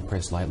 has been in the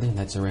press lately, and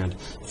that's around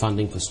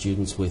funding for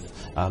students with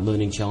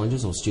learning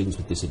challenges, or students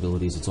with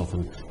disabilities, it's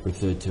often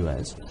referred to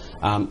as.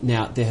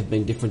 Now, there have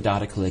been different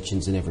data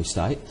collections in every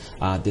state.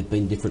 There have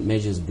been different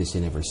measures of this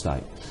in every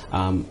state.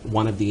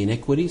 One of the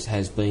inequities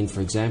has been, for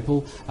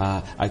example,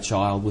 a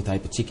child with a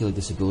particular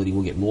disability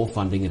will get more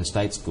funding at a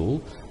state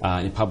school,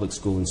 in a public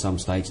school in some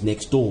states,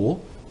 next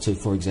door to,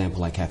 for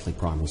example, a Catholic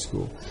primary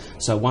school.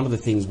 So one of the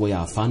things we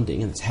are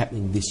funding, and it's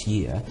happening this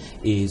year,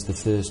 is the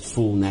first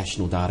full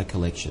national data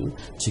collection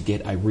to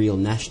get a real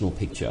national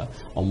picture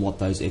on what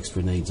those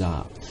extra needs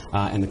are.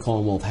 And the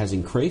Commonwealth has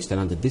increased,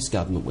 and under this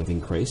government we've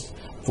increased,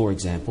 for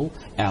example,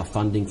 our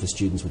funding for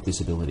students with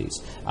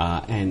disabilities.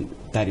 And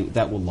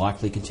that will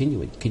likely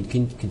continue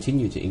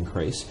to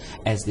increase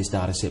as this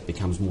data set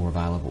becomes more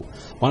available.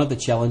 One of the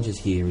challenges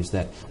here is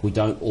that we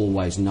don't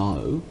always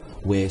know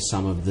where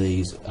some of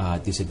these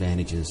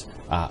disadvantages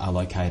are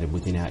located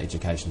within our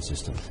education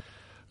system.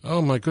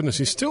 Oh my goodness,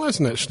 he still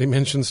hasn't actually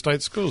mentioned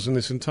state schools in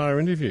this entire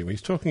interview.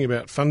 He's talking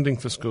about funding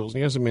for schools, and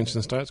he hasn't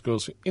mentioned state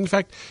schools. In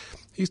fact,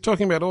 he's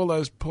talking about all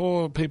those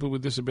poor people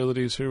with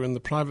disabilities who are in the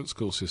private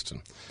school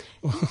system.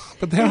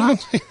 But there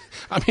aren't...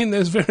 I mean,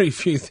 there's very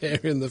few there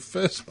in the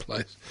first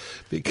place,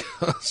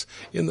 because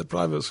in the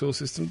private school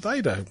system,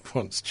 they don't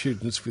want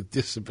students with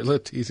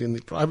disabilities in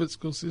the private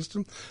school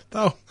system.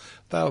 They'll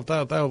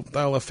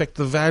affect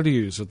the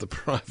values of the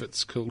private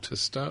school to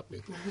start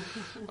with.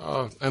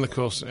 And of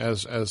course,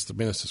 as the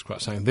minister's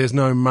quite saying, there's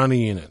no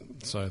money in it,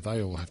 so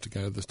they all have to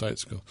go to the state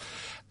school.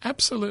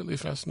 Absolutely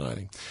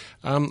fascinating.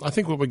 I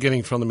think what we're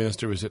getting from the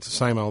minister is it's the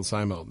same old,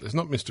 same old. There's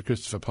not Mr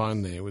Christopher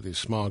Pyne there with his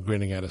smile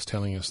grinning at us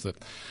telling us that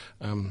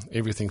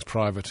everything's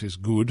private is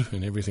good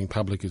and everything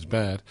public is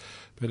bad,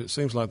 but it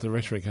seems like the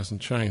rhetoric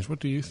hasn't changed. What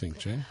do you think,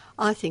 Jen?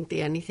 I think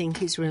the only thing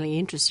he's really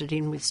interested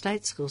in with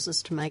state schools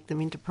is to make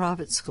them into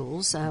private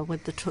schools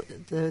with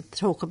the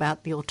talk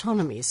about the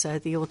autonomy. So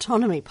the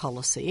autonomy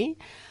policy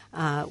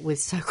with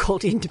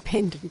so-called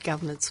independent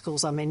government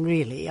schools, I mean,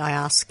 really, I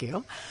ask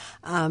you,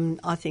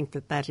 I think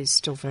that is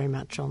still very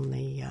much on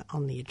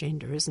the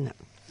agenda, isn't it?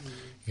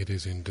 It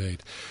is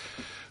indeed.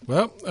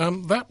 Well,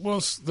 that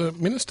was the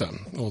minister,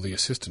 or the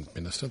assistant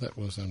minister. That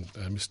was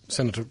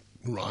Senator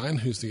Ryan,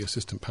 who's the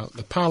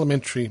the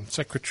parliamentary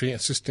secretary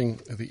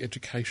assisting the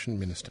education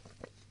minister.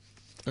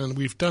 And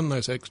we've done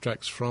those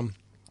extracts from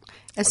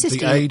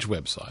the Age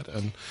website,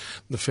 and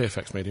the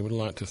Fairfax Media would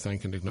like to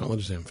thank and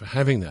acknowledge them for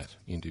having that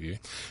interview,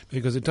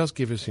 because it does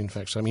give us, in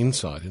fact, some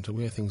insight into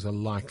where things are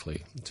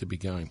likely to be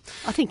going.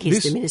 I think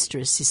he's the minister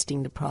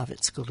assisting the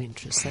private school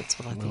interests. That's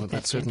what I think. Well,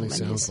 that certainly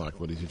sounds like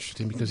what he's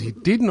interested in, because he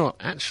did not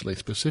actually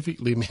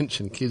specifically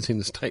mention kids in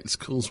the state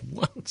schools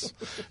once,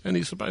 and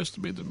he's supposed to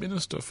be the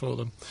minister for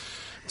them.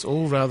 It's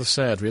all rather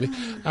sad, really.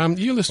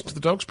 You listen to the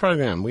Dogs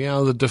program. We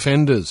are the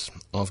defenders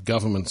of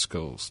government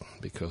schools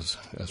because,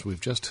 as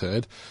we've just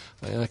heard,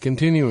 they are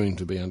continuing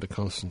to be under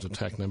constant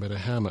attack, no matter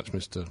how much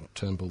Mr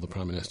Turnbull, the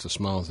Prime Minister,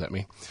 smiles at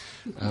me.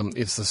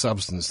 It's the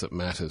substance that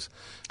matters.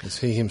 As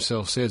he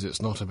himself says,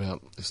 it's not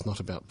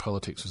about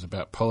politics, it's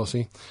about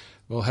policy.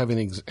 Well, having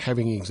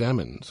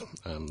examined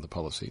the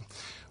policy,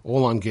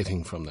 all I'm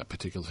getting from that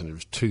particular senator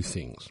is two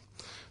things.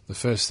 The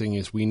first thing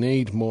is we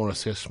need more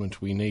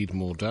assessment, we need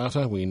more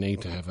data, we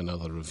need to have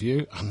another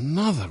review. And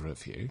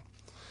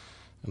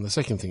the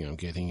second thing I'm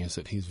getting is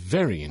that he's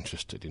very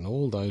interested in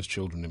all those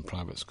children in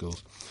private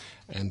schools,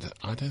 and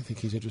I don't think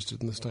he's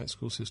interested in the state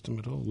school system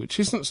at all, which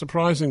isn't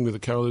surprising with a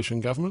coalition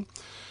government.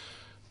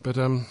 But,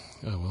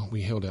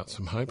 we held out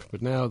some hope,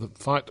 but now the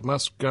fight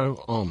must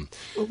go on.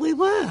 Well, we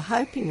were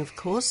hoping, of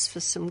course, for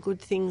some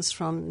good things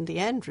from the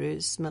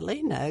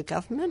Andrews-Molino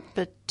government,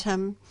 but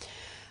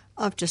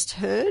I've just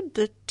heard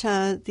that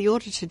the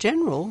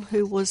Auditor-General,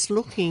 who was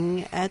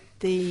looking at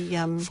the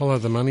follow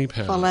the money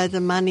power, follow the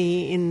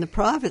money in the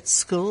private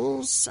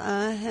schools,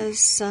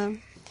 has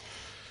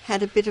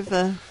had a bit of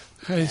a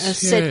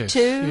set to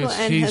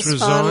and has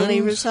finally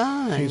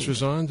resigned. He's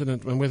resigned,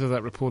 and whether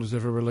that report is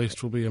ever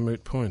released will be a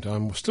moot point.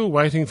 I'm still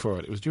waiting for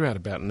it. It was due out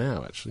about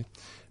now, actually.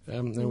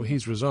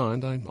 He's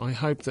resigned. I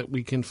hope that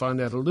we can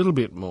find out a little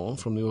bit more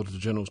from the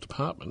Auditor-General's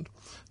department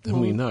than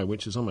we know,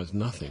 which is almost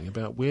nothing,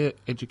 about where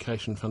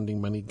education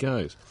funding money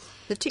goes.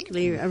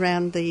 Particularly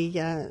around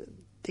the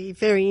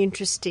very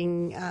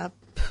interesting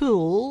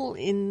pool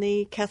in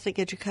the Catholic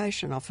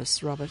Education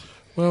Office, Robert.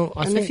 Well,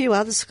 and a few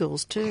other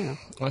schools too.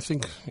 I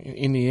think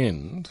in the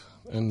end,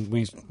 and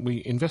we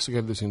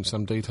investigated this in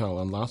some detail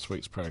on last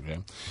week's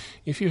program,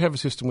 if you have a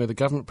system where the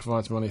government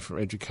provides money for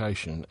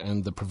education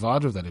and the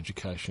provider of that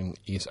education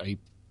is a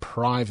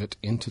private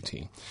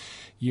entity,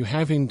 you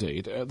have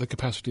indeed the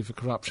capacity for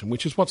corruption,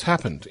 which is what's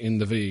happened in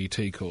the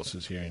VET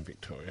courses here in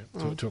Victoria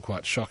to a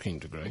quite shocking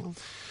degree.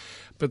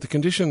 But the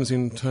conditions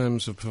in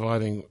terms of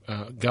providing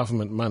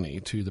government money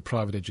to the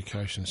private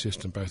education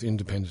system, both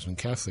independent and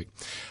Catholic,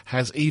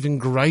 has even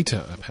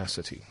greater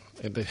opacity.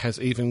 It has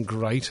even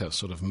greater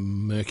sort of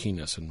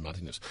murkiness and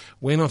muddiness.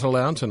 We're not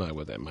allowed to know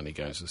where that money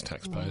goes as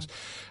taxpayers.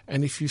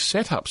 And if you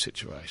set up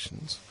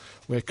situations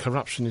where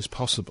corruption is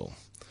possible,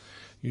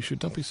 you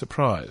should not be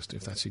surprised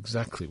if that's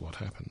exactly what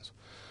happens.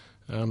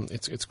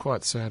 It's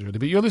quite sad, really.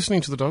 But you're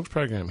listening to the Dogs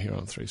program here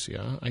on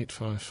 3CR,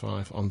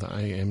 855 on the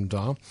AM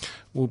dial.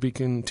 We'll be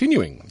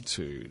continuing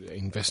to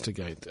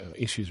investigate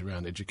issues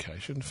around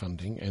education,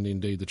 funding, and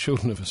indeed the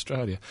children of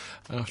Australia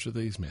after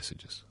these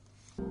messages.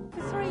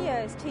 For 3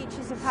 years,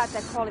 teachers have had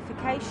their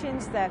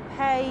qualifications, their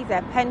pay,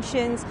 their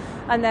pensions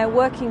and their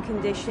working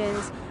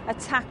conditions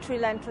attacked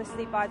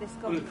relentlessly by this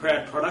government. I'm the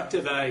proud product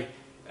of a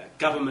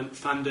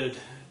government-funded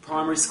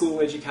primary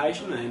school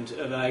education and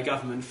of a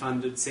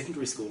government-funded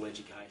secondary school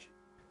education.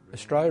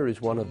 Australia is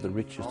one of the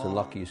richest and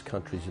luckiest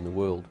countries in the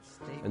world,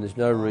 and there's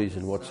no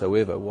reason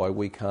whatsoever why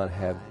we can't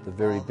have the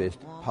very best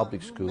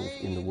public schools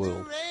in the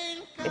world.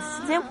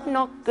 It's simply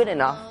not good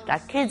enough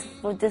that kids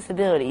with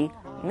disability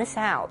miss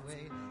out.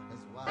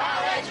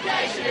 Our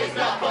education is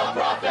not for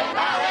profit.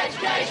 Our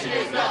education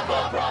is not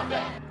for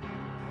profit.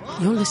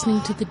 You're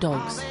listening to The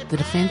Dogs, the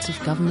defence of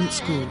government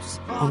schools,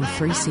 on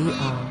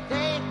 3CR.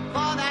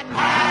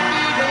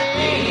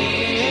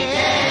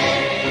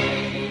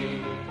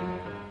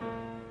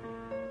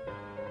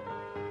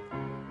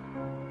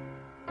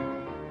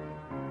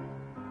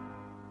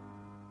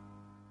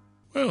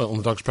 Well, on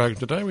the Dogs program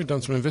today, we've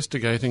done some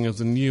investigating of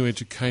the new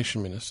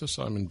Education Minister,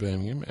 Simon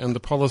Birmingham, and the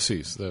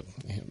policies that,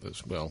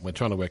 well, we're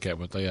trying to work out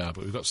what they are,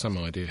 but we've got some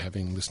idea,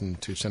 having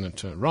listened to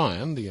Senator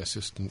Ryan, the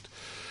Assistant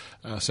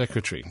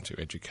Secretary to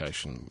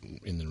Education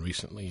in the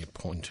recently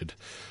appointed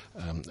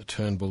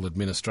Turnbull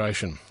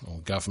administration, or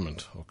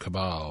government, or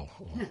cabal,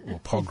 or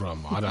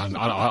pogrom. I don't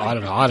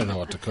know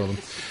what to call them.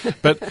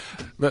 But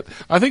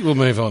I think we'll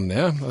move on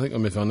now.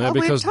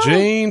 Because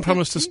Jean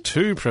promised us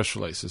 2 press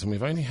releases, and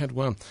we've only had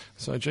 1.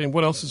 So, Jean,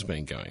 what else has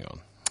been going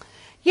on?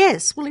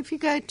 Yes, well, if you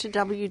go to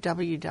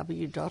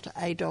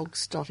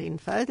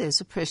www.adogs.info,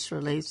 there's a press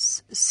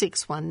release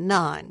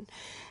 619.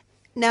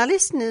 Now,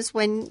 listeners,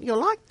 when you're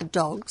like the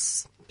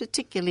dogs,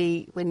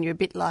 particularly when you're a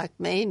bit like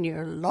me and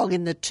you're long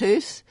in the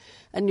tooth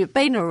and you've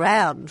been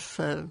around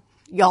for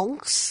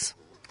yonks,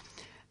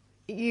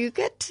 you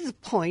get to the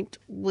point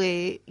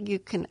where you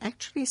can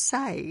actually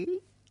say,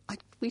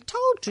 we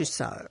told you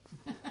so.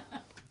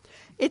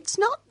 It's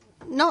not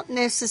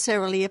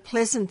necessarily a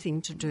pleasant thing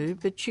to do,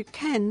 but you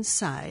can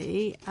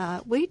say,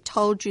 we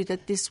told you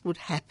that this would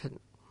happen.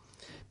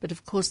 But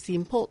of course the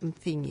important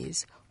thing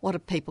is, what are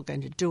people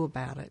going to do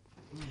about it?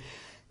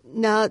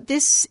 Now,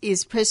 this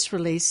is press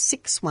release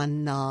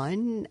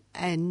 619,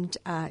 and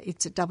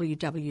it's at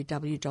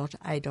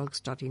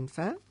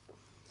www.adogs.info.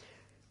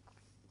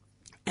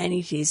 And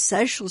it is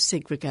social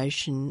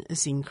segregation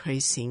is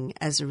increasing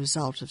as a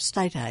result of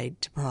state aid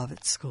to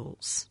private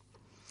schools.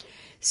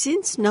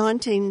 Since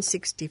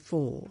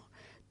 1964,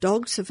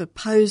 Dogs have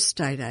opposed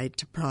state aid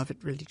to private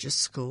religious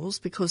schools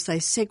because they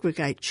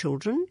segregate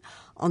children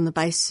on the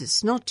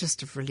basis not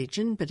just of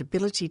religion but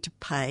ability to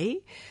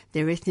pay,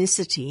 their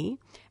ethnicity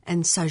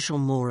and social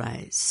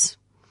mores.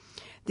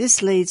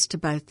 This leads to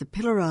both the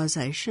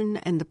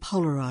pillarisation and the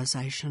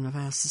polarisation of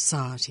our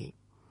society.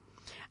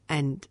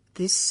 And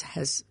this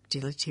has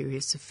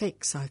deleterious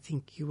effects, I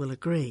think you will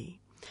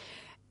agree,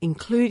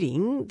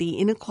 including the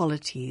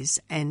inequalities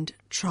and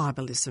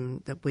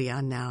tribalism that we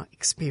are now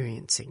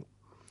experiencing.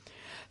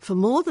 For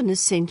more than a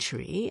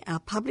century, our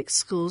public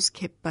schools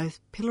kept both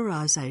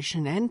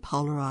pillarisation and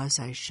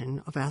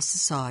polarisation of our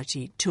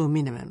society to a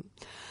minimum.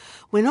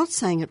 We're not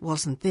saying it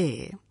wasn't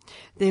there.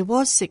 There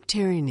was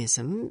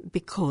sectarianism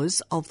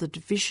because of the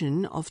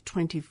division of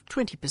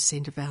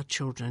 20% of our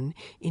children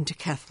into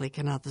Catholic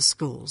and other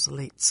schools,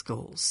 elite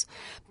schools.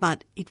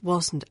 But it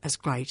wasn't as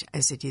great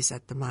as it is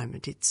at the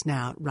moment. It's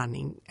now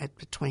running at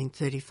between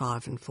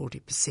 35 and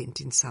 40%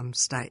 in some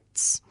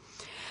states.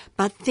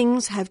 But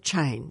things have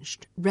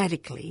changed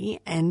radically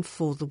and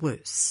for the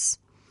worse.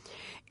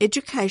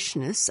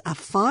 Educationists are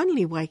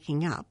finally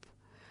waking up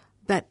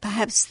that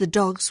perhaps the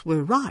dogs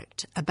were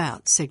right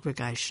about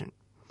segregation.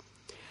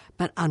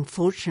 But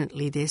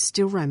unfortunately, they're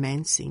still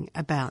romancing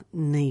about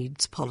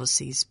needs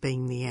policies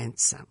being the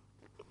answer.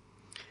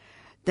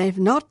 They've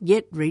not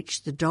yet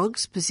reached the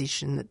dogs'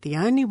 position that the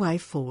only way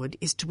forward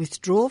is to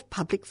withdraw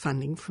public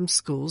funding from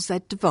schools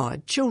that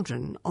divide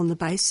children on the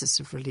basis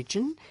of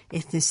religion,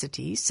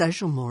 ethnicity,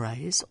 social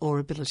mores or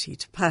ability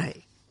to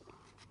pay.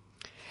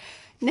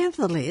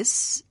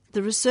 Nevertheless,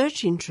 the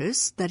research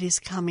interest that is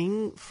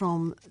coming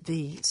from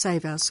the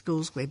Save Our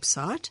Schools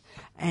website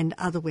and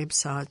other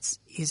websites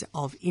is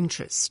of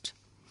interest.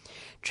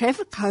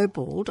 Trevor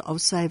Cobbold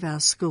of Save Our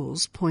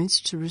Schools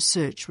points to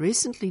research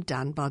recently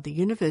done by the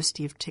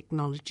University of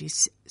Technology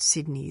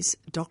Sydney's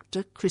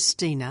Dr.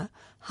 Christina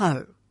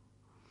Ho,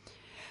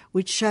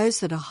 which shows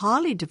that a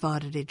highly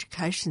divided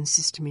education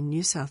system in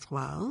New South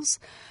Wales,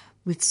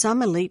 with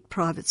some elite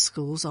private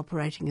schools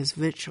operating as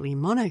virtually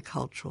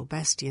monocultural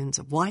bastions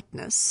of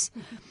whiteness,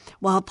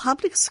 while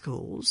public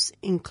schools,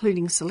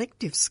 including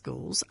selective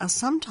schools, are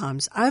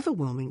sometimes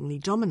overwhelmingly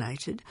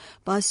dominated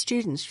by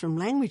students from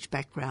language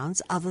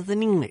backgrounds other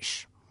than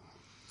English.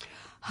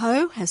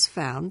 Ho has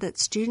found that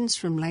students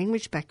from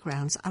language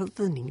backgrounds other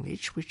than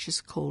English, which is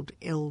called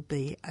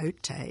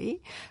LBOT,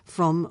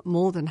 from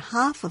more than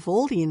half of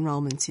all the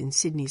enrolments in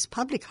Sydney's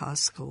public high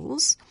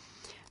schools,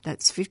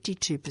 that's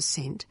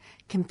 52%,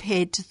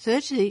 compared to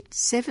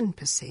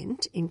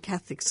 37% in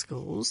Catholic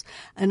schools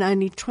and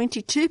only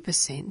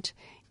 22%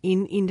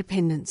 in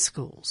independent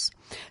schools.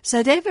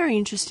 So they're very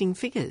interesting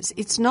figures.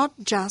 It's not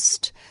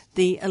just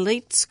the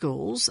elite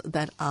schools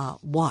that are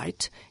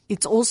white,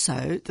 it's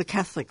also the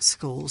Catholic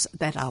schools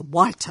that are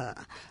whiter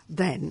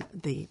than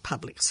the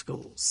public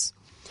schools.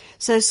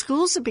 So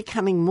schools are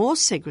becoming more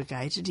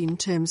segregated in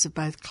terms of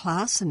both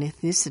class and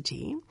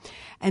ethnicity,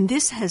 and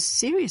this has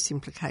serious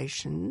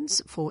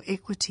implications for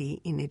equity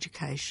in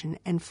education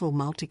and for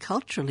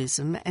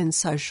multiculturalism and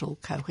social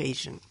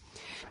cohesion.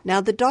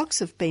 Now, the dogs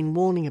have been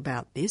warning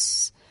about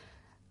this,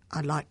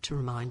 I'd like to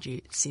remind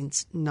you,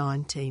 since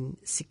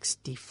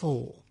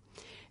 1964,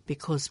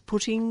 because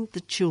putting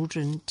the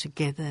children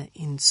together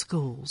in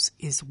schools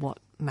is what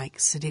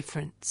makes a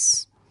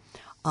difference.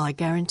 I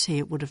guarantee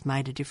it would have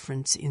made a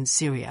difference in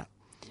Syria,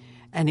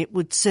 and it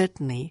would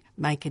certainly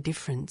make a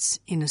difference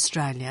in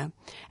Australia,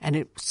 and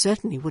it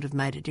certainly would have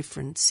made a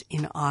difference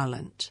in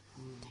Ireland,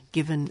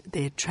 given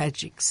their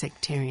tragic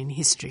sectarian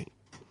history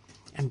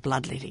and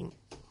bloodletting.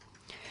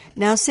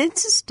 Now,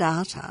 census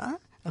data,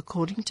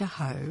 according to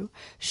Ho,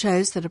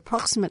 shows that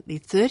approximately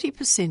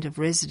 30% of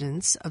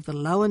residents of the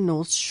lower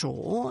North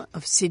Shore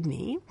of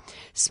Sydney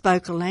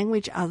spoke a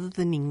language other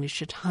than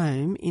English at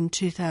home in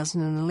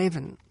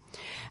 2011.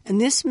 And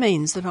this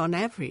means that on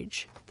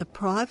average, the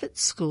private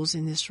schools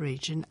in this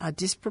region are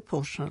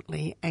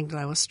disproportionately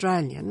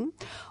Anglo-Australian,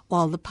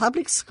 while the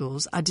public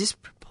schools are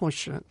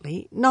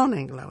disproportionately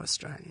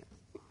non-Anglo-Australian.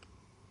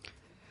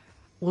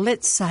 Well,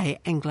 let's say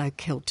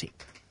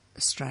Anglo-Celtic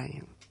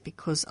Australian,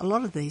 because a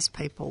lot of these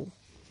people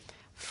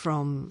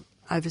from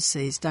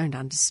overseas don't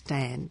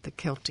understand the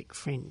Celtic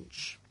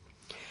fringe.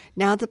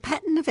 Now, the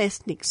pattern of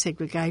ethnic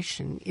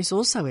segregation is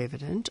also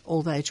evident,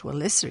 although to a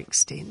lesser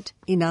extent,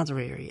 in other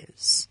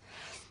areas.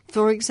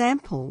 For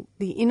example,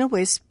 the Inner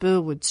West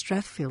Burwood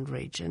Strathfield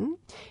region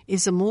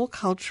is a more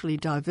culturally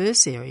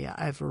diverse area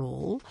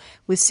overall,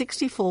 with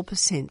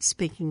 64%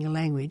 speaking a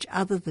language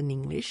other than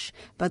English,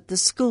 but the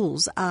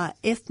schools are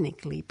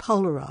ethnically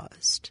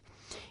polarised.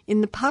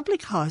 In the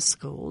public high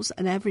schools,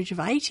 an average of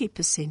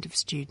 80% of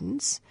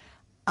students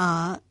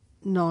are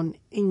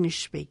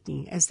non-English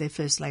speaking as their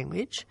first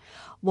language,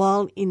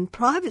 while in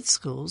private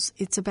schools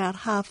it's about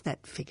half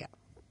that figure.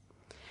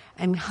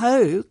 And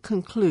Ho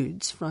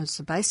concludes, from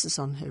the basis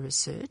on her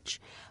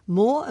research,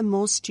 more and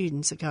more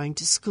students are going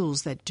to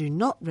schools that do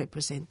not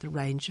represent the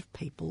range of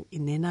people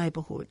in their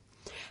neighbourhood,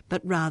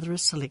 but rather a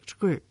select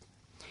group.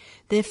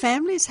 Their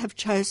families have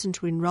chosen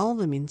to enrol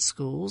them in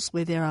schools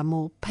where there are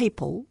more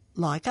people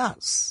like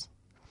us.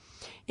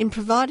 In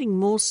providing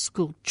more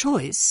school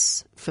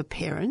choice for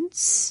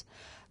parents,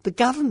 the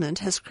government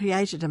has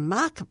created a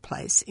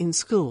marketplace in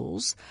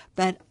schools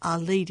that are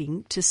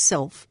leading to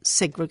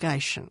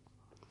self-segregation.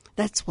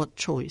 That's what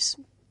choice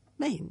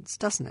means,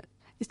 doesn't it?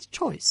 It's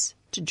choice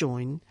to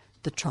join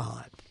the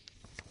tribe.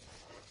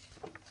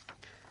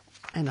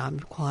 And I'm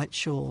quite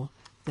sure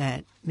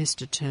that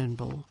Mr.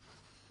 Turnbull,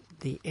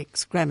 the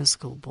ex-grammar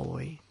school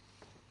boy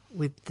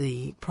with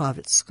the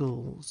private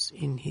schools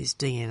in his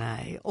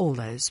DNA, all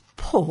those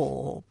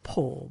poor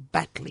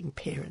battling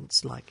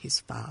parents like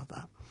his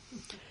father.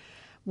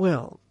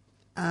 Well,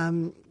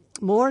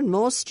 more and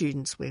more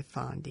students we're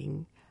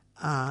finding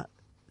are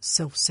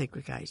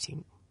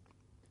self-segregating,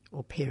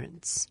 or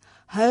parents.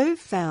 Ho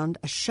found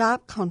a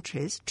sharp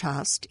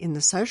contrast in the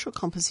social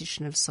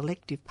composition of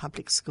selective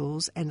public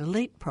schools and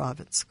elite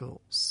private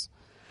schools.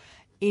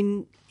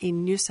 In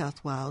New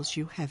South Wales,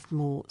 you have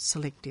more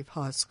selective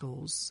high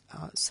schools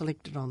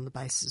selected on the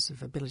basis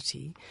of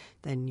ability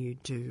than you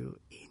do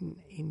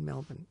in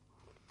Melbourne.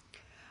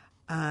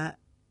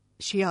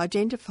 She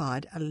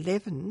identified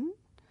 11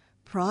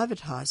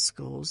 private high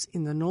schools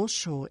in the North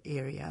Shore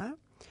area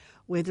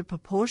where the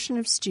proportion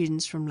of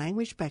students from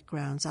language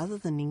backgrounds other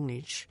than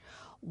English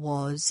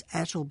was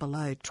at or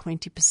below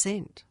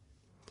 20%.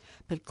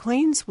 But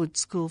Queenswood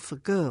School for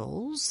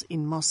Girls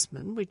in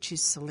Mossman, which is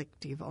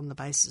selective on the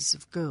basis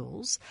of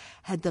girls,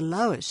 had the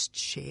lowest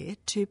share,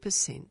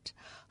 2%,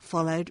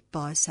 followed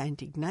by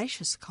St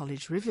Ignatius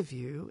College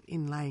Riverview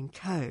in Lane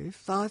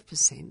Cove,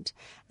 5%,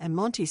 and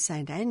Monty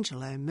St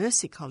Angelo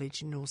Mercy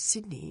College in North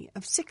Sydney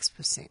of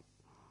 6%.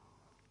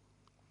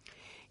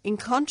 In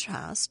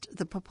contrast,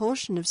 the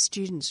proportion of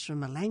students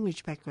from a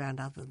language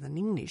background other than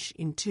English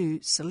in two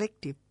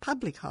selective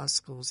public high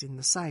schools in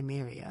the same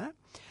area,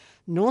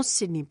 North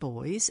Sydney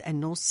Boys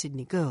and North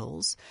Sydney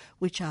Girls,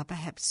 which are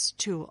perhaps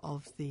two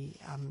of the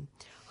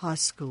high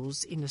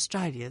schools in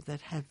Australia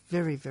that have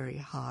very, very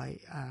high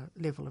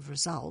level of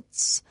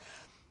results,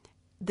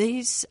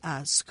 these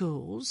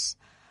schools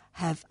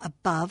have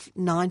above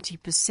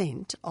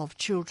 90% of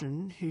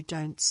children who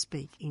don't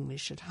speak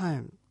English at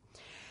home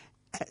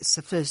as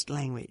a first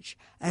language.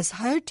 As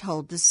Ho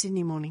told the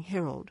Sydney Morning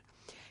Herald,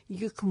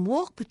 you can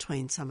walk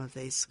between some of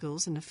these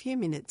schools in a few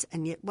minutes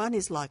and yet one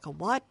is like a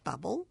white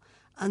bubble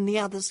and the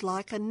other's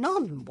like a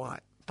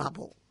non-white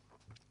bubble.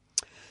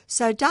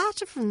 So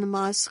data from the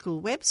My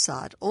School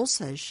website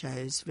also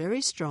shows very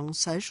strong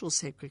social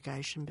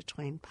segregation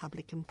between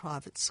public and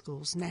private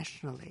schools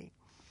nationally.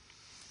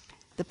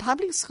 The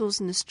public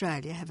schools in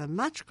Australia have a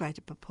much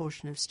greater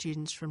proportion of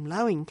students from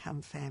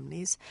low-income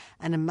families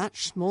and a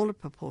much smaller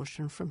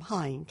proportion from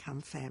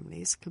high-income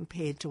families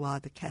compared to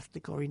either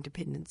Catholic or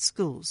independent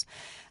schools.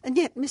 And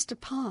yet Mr.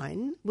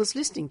 Pyne was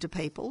listening to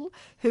people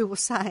who were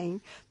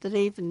saying that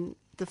even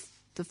the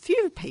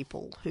few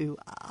people who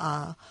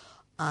are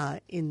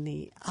in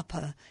the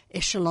upper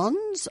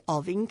echelons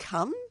of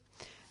income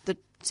that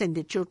send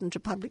their children to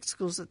public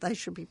schools, that they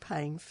should be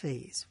paying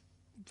fees.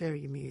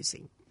 Very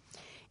amusing.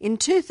 In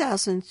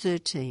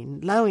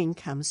 2013,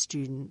 low-income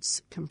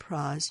students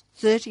comprised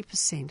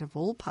 30% of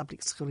all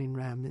public school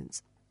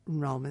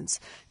enrolments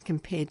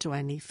compared to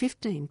only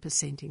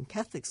 15% in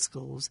Catholic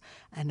schools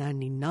and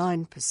only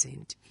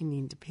 9% in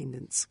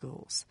independent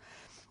schools.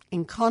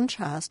 In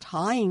contrast,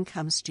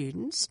 high-income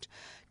students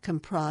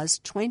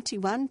comprised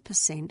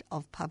 21%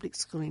 of public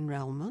school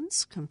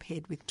enrolments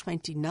compared with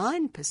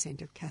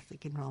 29% of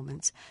Catholic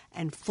enrolments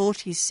and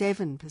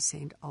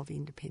 47% of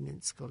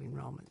independent school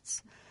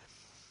enrolments.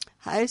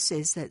 Ho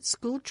says that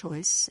school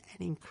choice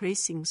and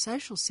increasing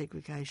social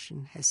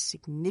segregation has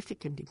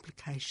significant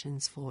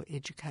implications for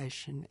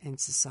education and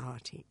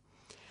society.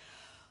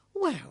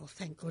 Well,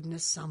 thank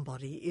goodness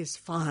somebody is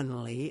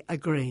finally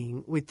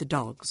agreeing with the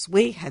dogs.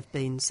 We have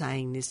been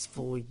saying this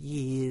for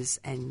years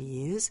and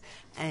years,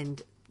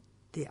 and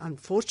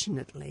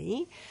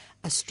unfortunately,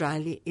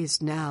 Australia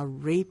is now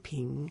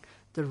reaping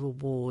the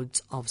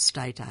rewards of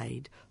state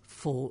aid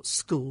for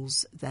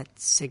schools that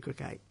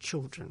segregate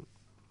children.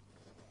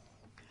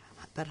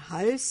 But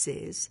Ho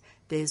says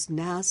there's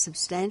now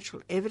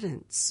substantial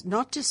evidence,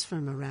 not just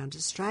from around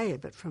Australia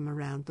but from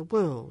around the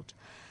world,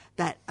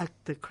 that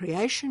the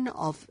creation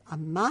of a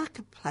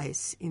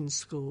marketplace in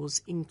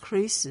schools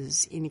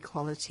increases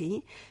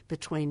inequality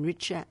between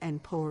richer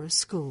and poorer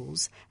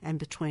schools and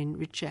between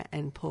richer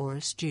and poorer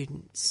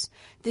students.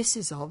 This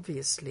is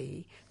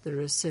obviously the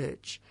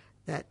research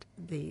that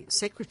the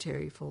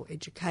Secretary for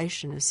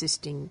Education,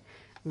 assisting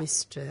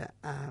Mr.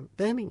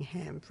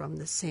 Birmingham from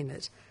the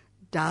Senate,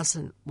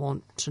 doesn't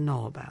want to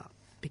know about,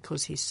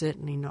 because he's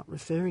certainly not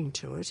referring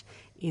to it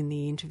in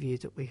the interview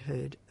that we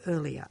heard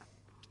earlier.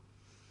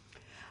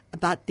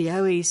 But the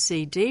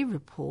OECD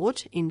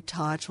report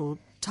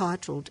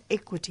entitled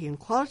Equity and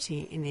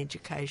Quality in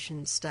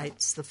Education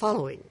states the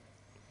following: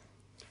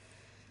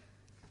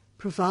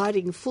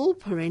 providing full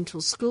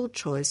parental school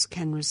choice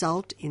can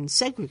result in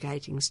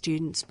segregating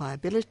students by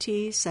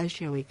ability,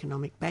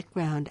 socio-economic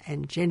background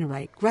and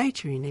generate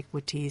greater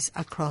inequities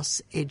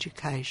across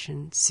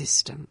education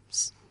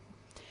systems.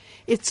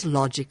 It's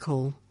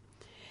logical,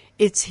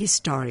 it's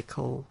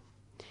historical,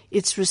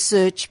 It's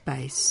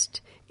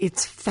research-based.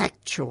 It's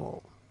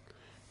factual.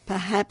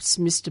 Perhaps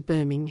Mr.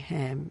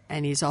 Birmingham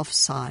and his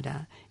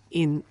offsider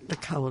in the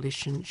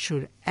coalition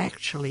should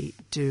actually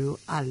do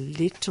a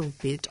little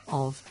bit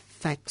of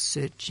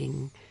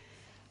fact-searching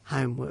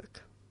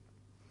homework.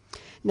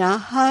 Now,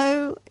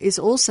 Ho is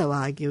also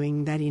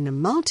arguing that in a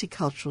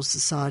multicultural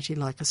society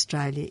like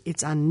Australia,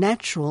 it's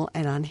unnatural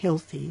and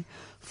unhealthy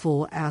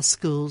for our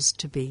schools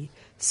to be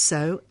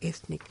so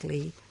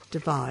ethnically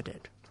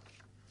divided.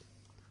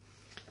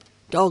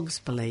 Dogs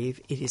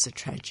believe it is a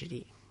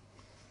tragedy,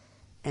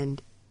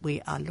 and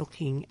we are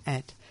looking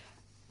at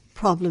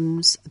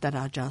problems that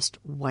are just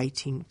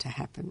waiting to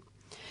happen.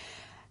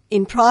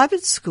 In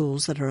private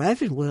schools that are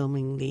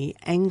overwhelmingly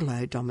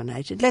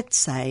Anglo-dominated, let's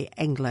say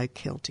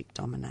Anglo-Celtic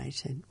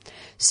dominated,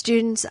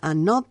 students are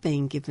not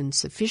being given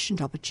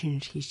sufficient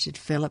opportunity to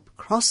develop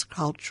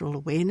cross-cultural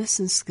awareness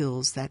and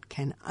skills that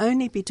can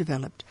only be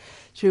developed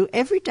through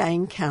everyday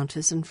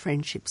encounters and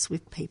friendships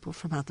with people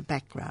from other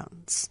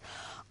backgrounds.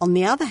 On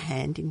the other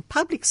hand, in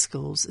public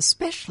schools,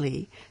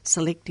 especially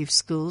selective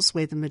schools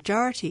where the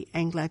majority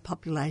Anglo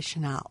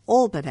population are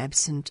all but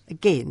absent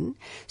again,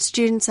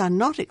 students are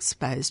not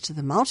exposed to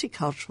the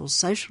multicultural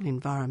social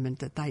environment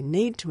that they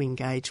need to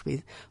engage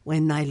with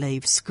when they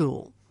leave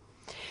school.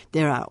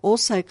 There are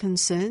also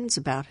concerns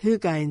about who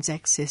gains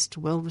access to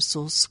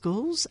well-resourced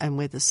schools and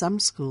whether some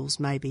schools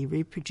may be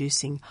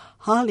reproducing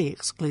highly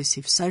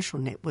exclusive social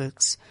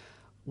networks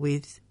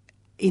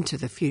into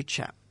the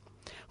future.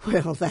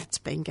 Well, that's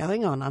been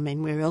going on. I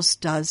mean, where else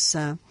does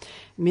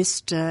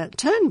Mr.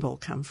 Turnbull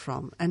come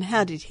from? And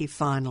how did he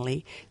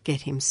finally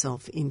get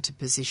himself into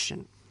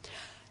position?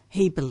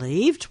 He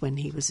believed when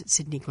he was at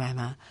Sydney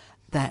Grammar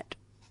that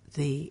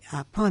the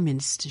Prime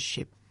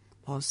Ministership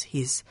was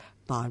his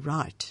by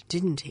right,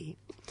 didn't he?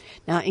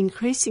 Now,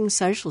 increasing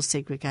social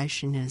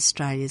segregation in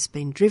Australia has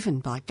been driven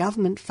by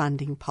government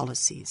funding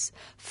policies.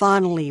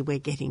 Finally, we're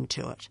getting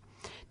to it.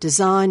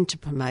 Designed to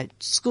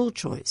promote school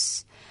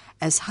choice.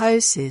 As Ho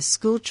says,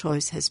 school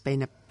choice has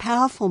been a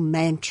powerful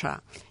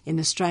mantra in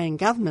Australian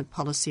government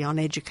policy on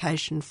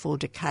education for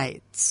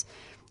decades,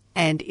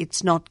 and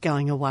it's not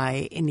going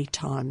away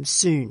anytime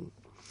soon.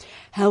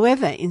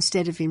 However,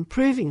 instead of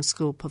improving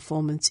school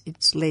performance,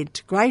 it's led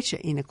to greater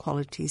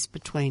inequalities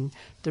between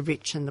the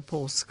rich and the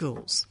poor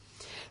schools.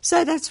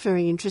 So that's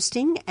very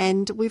interesting,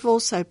 and we've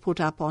also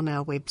put up on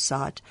our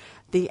website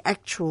the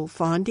actual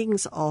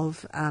findings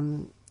of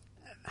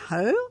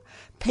Ho,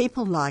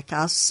 People Like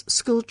Us,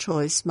 School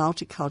Choice,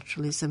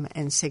 Multiculturalism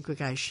and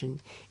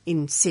Segregation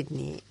in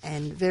Sydney,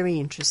 and very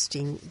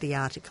interesting the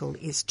article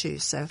is too.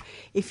 So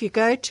if you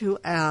go to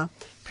our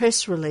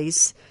press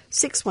release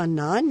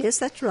 619, yes,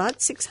 that's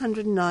right,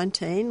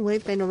 619,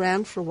 we've been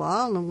around for a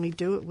while and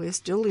we're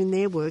still in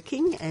there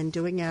working and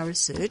doing our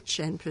research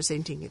and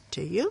presenting it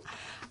to you.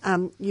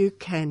 You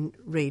can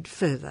read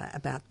further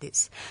about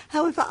this.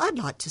 However, I'd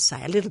like to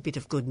say a little bit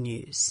of good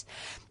news.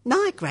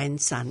 My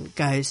grandson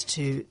goes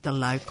to the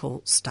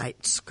local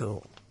state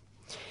school.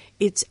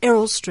 It's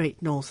Errol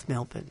Street, North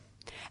Melbourne.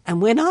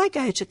 And when I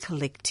go to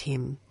collect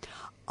him,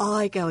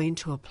 I go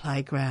into a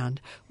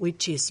playground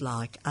which is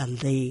like a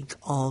League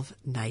of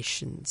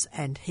Nations,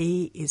 and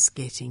he is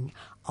getting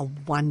a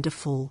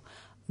wonderful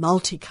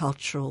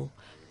multicultural,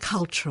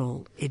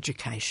 cultural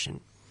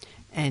education.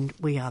 And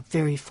we are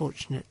very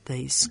fortunate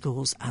these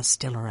schools are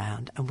still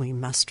around, and we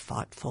must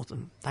fight for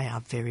them. They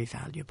are very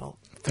valuable.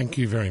 Thank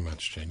you very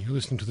much, Jen. You're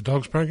listening to the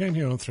Dogs program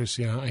here on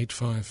 3CR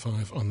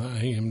 855 on the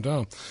AM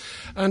dial.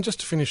 And just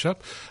to finish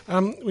up,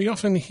 we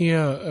often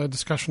hear a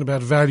discussion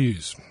about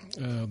values.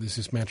 There's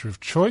this matter of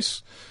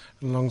choice,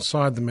 and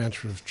alongside the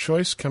matter of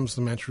choice comes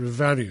the matter of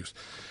values.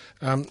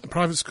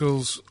 Private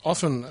schools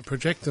often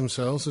project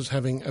themselves as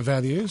having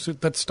values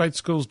that state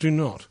schools do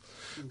not.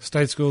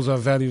 State schools are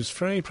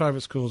values-free,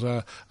 private schools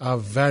are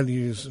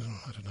values,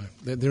 I don't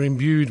know, they're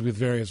imbued with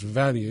various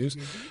values,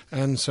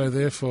 and so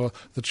therefore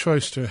the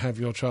choice to have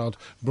your child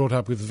brought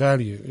up with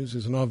values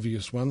is an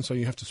obvious one, so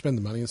you have to spend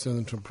the money and send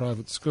them to a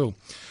private school.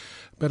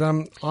 But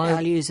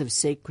values of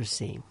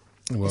secrecy,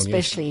 well,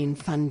 especially yes, in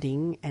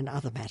funding and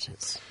other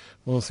matters.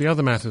 Well, it's the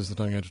other matters that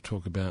I'm going to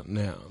talk about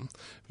now,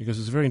 because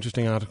there's a very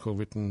interesting article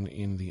written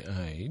in The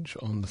Age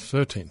on the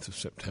 13th of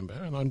September,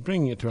 and I'm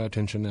bringing it to our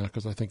attention now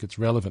because I think it's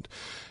relevant.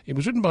 It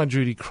was written by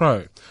Judy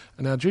Crowe.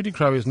 And now, Judy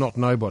Crowe is not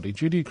nobody.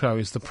 Judy Crowe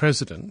is the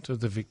president of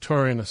the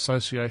Victorian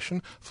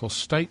Association for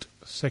State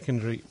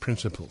Secondary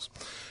Principals.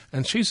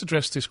 And she's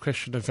addressed this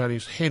question of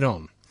values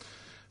head-on.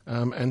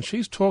 And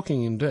she's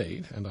talking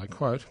indeed, and I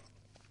quote,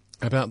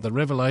 about the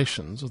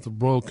revelations of the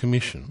Royal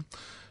Commission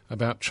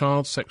about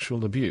child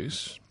sexual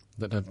abuse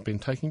that have been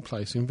taking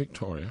place in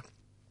Victoria,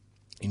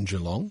 in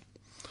Geelong,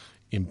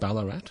 in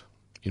Ballarat,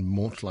 in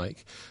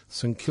Mortlake,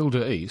 St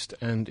Kilda East,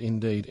 and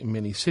indeed in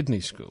many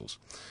Sydney schools.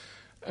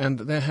 And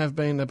there have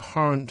been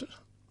abhorrent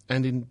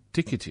and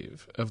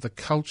indicative of the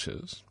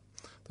cultures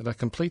that are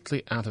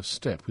completely out of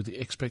step with the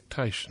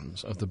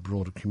expectations of the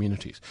broader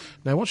communities.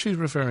 Now, what she's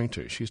referring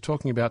to, she's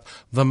talking about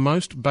the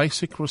most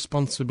basic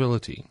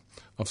responsibility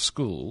of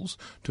schools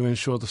to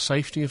ensure the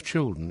safety of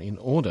children in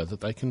order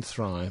that they can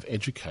thrive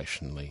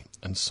educationally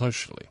and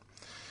socially.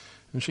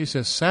 And she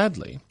says,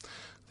 sadly,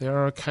 there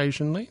are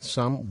occasionally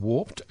some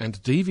warped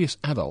and devious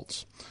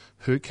adults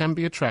who can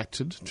be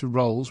attracted to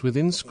roles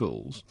within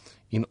schools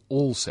in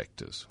all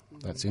sectors.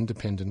 That's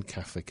independent,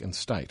 Catholic and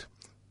state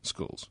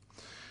schools.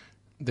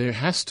 There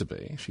has to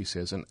be, she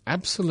says, an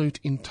absolute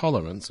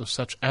intolerance of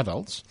such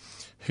adults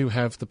who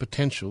have the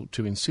potential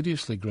to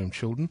insidiously groom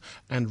children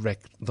and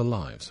wreck the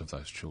lives of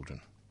those children.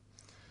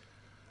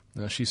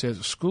 Now, she says,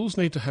 schools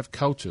need to have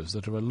cultures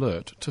that are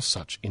alert to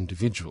such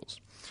individuals.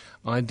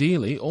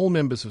 Ideally, all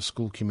members of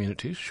school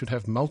communities should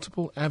have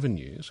multiple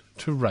avenues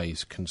to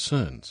raise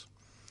concerns.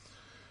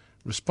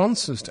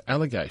 Responses to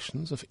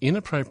allegations of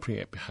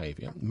inappropriate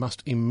behaviour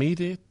must be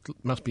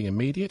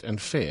immediate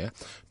and fair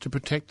to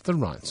protect the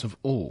rights of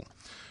all.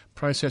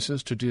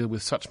 Processes to deal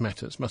with such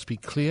matters must be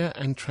clear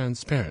and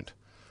transparent.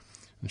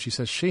 And she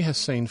says she has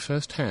seen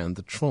firsthand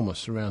the trauma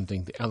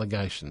surrounding the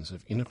allegations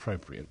of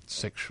inappropriate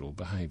sexual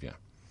behaviour.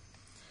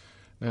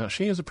 Now,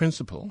 she is a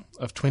principal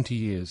of 20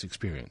 years'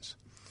 experience,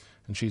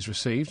 and she's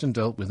received and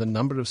dealt with a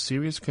number of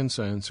serious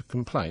concerns and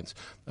complaints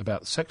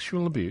about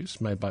sexual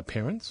abuse made by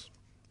parents,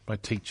 by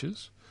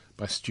teachers,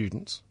 by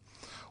students,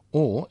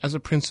 or as a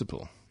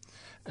principal.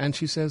 And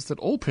she says that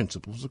all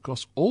principals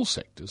across all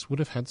sectors would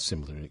have had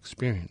similar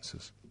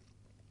experiences.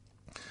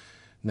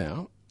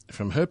 Now,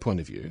 from her point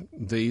of view,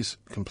 these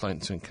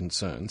complaints and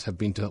concerns have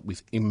been dealt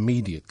with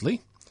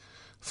immediately,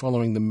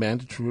 following the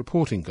mandatory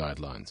reporting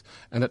guidelines,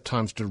 and at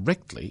times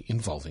directly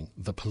involving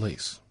the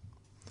police.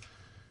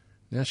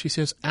 Now, she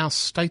says our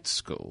state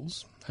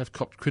schools have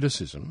copped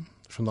criticism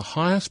from the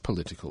highest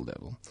political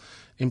level,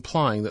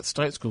 implying that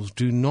state schools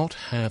do not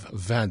have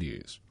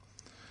values.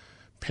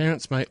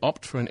 Parents may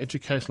opt for an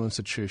educational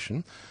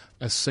institution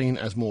as seen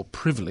as more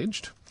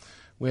privileged,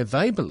 where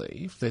they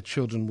believe their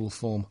children will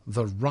form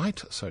the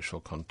right social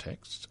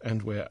context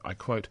and where, I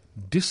quote,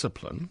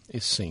 discipline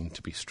is seen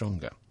to be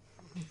stronger.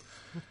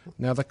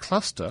 Now, the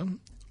cluster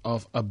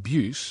of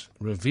abuse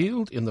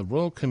revealed in the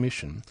Royal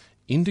Commission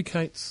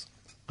indicates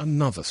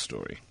another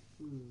story.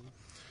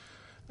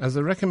 As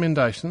the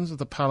recommendations of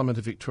the Parliament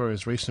of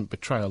Victoria's recent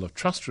Betrayal of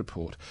Trust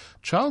report,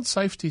 child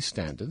safety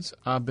standards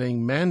are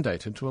being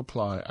mandated to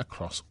apply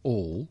across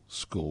all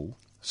school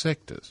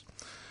sectors.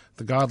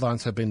 The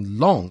guidelines have been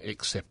long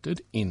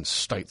accepted in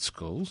state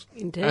schools.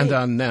 Indeed. And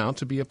are now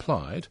to be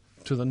applied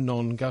to the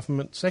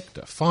non-government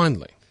sector,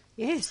 finally.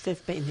 Yes,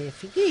 they've been there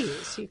for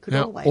years. You could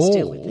Now, always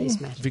deal with these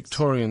matters. all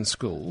Victorian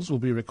schools will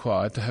be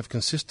required to have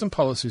consistent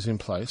policies in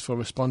place for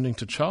responding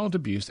to child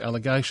abuse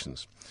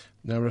allegations.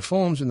 Now,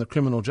 reforms in the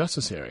criminal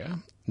justice area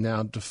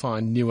now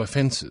define new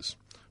offences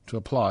to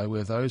apply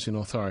where those in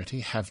authority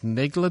have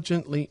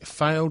negligently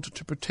failed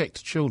to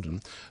protect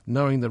children,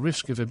 knowing the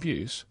risk of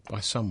abuse by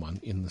someone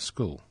in the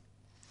school.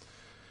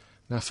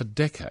 Now, for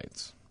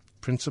decades,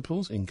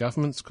 principals in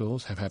government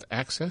schools have had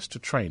access to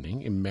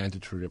training in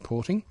mandatory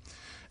reporting,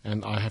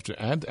 and I have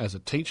to add, as a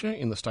teacher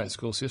in the state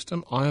school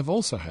system, I have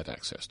also had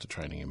access to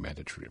training in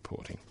mandatory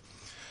reporting,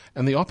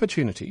 and the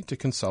opportunity to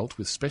consult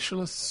with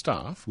specialist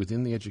staff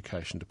within the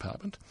Education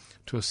Department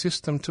to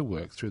assist them to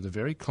work through the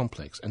very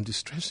complex and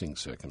distressing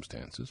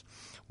circumstances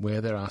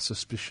where there are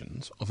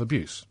suspicions of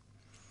abuse.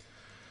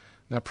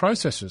 Now,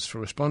 processes for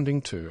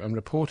responding to and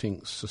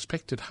reporting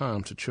suspected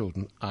harm to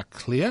children are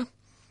clear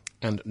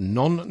and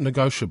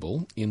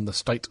non-negotiable in the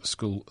state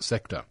school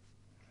sector.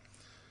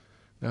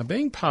 Now,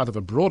 being part of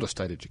a broader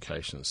state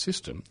education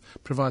system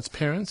provides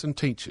parents and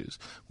teachers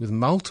with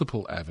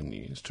multiple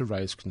avenues to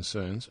raise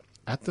concerns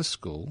at the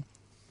school,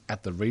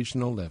 at the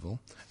regional level,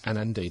 and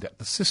indeed at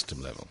the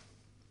system level.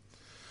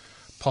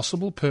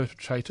 Possible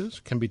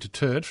perpetrators can be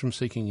deterred from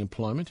seeking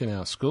employment in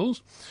our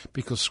schools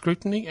because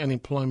scrutiny and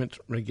employment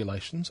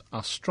regulations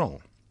are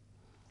strong.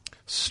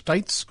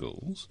 State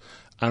schools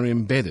are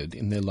embedded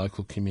in their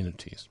local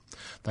communities.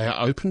 They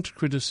are open to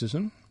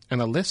criticism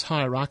and are less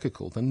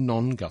hierarchical than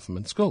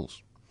non-government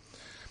schools.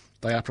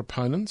 They are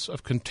proponents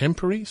of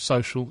contemporary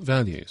social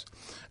values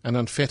and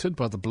unfettered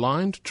by the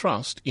blind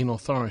trust in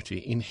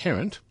authority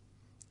inherent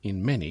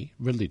in many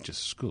religious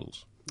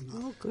schools.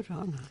 Oh, good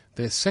on her.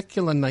 Their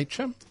secular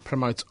nature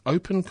promotes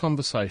open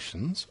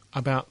conversations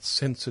about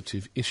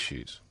sensitive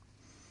issues.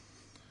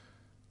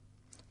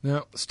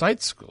 Now,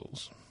 state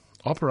schools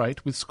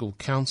operate with school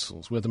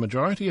councils where the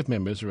majority of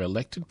members are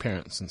elected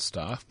parents and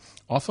staff,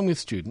 often with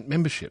student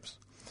memberships.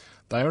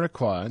 They are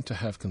required to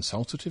have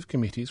consultative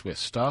committees where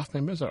staff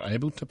members are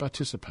able to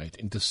participate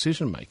in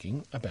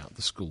decision-making about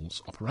the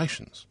school's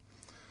operations.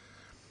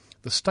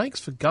 The stakes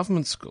for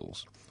government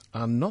schools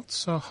are not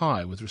so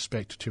high with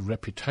respect to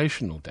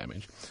reputational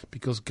damage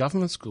because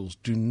government schools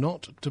do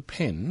not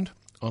depend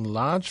on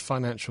large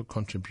financial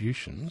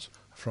contributions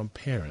from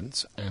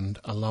parents and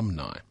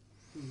alumni.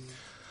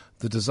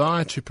 The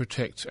desire to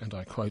protect, and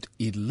I quote,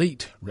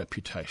 elite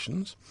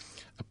reputations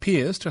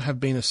appears to have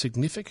been a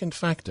significant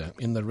factor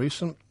in the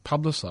recent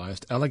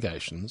publicised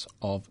allegations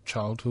of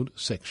childhood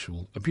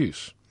sexual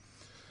abuse.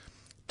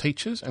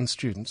 Teachers and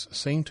students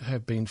seem to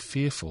have been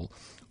fearful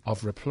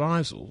of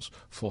reprisals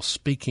for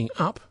speaking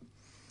up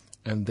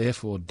and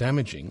therefore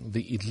damaging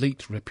the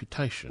elite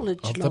reputation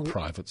of the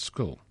private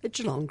school. At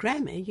Geelong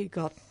Grammar, you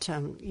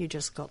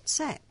just got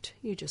sacked.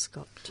 You just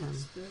got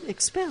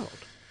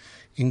expelled.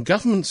 In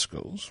government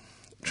schools,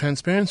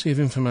 transparency of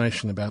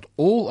information about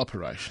all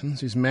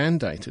operations is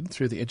mandated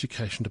through the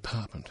Education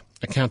Department.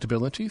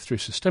 Accountability through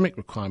systemic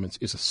requirements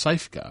is a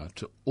safeguard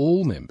to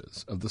all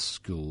members of the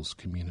school's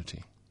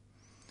community.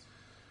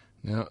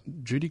 Now,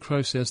 Judy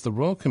Crowe says the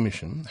Royal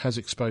Commission has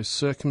exposed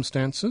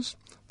circumstances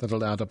that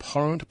allowed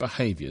abhorrent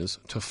behaviours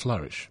to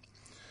flourish.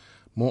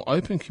 More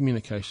open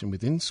communication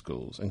within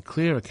schools and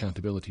clear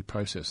accountability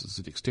processes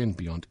that extend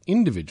beyond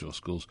individual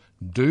schools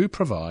do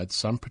provide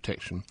some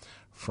protection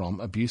from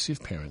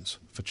abusive parents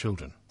for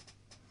children.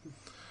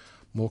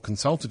 More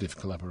consultative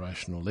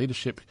collaboration or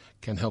leadership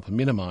can help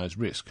minimise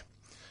risk,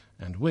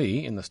 and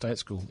we in the State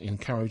School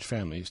encourage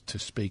families to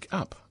speak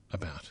up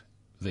about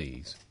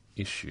these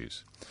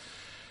issues.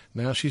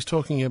 Now, she's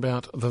talking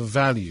about the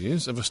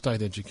values of a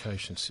state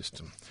education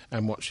system,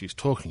 and what she's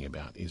talking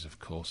about is, of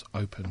course,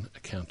 open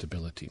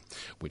accountability,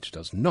 which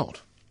does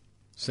not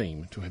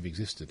seem to have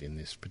existed in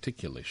this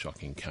particularly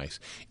shocking case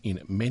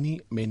in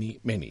many, many,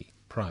 many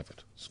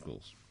private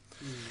schools.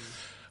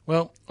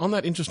 Well, on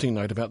that interesting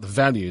note about the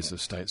values of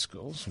state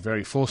schools,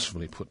 very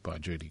forcefully put by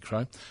Judy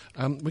Crowe,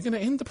 we're going to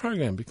end the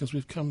program because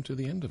we've come to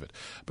the end of it.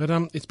 But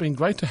it's been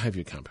great to have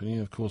your company,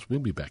 and of course we'll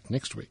be back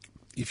next week.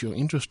 If you're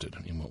interested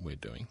in what we're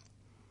doing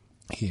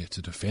here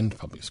to defend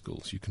public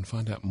schools, you can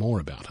find out more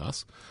about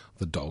us,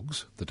 the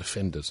Dogs, the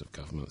Defenders of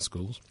Government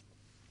Schools,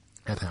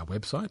 at our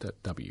website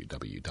at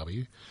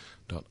www.adogs.info.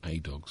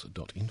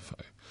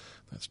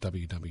 That's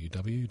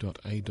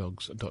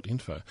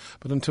www.adogs.info.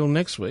 But until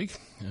next week,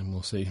 and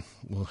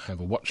we'll have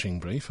a watching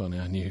brief on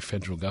our new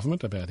federal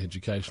government about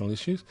educational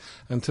issues.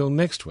 Until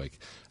next week,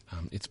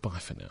 it's bye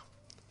for now.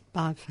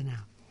 Bye for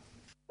now.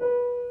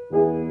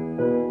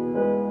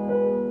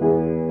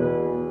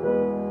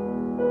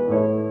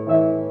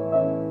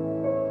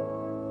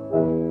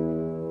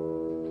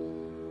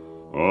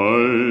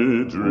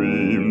 I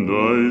dreamed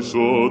I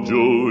saw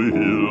Joe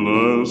Hill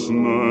last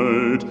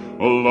night,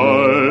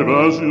 alive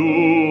as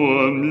you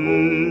and me.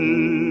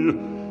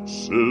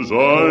 Says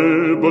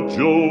I, but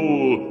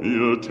Joe,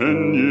 you're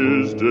 10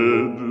 years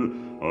dead.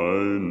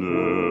 I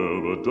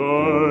never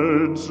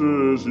died,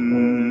 says he.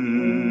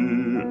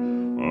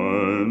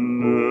 I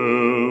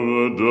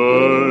never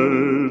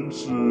died,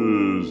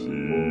 says he.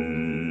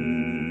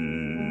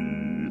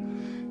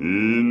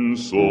 In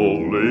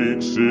Salt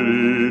Lake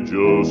City,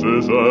 Joe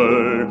says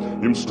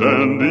I'm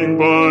standing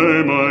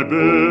by my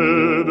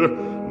bed.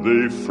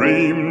 They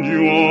framed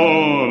you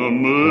on a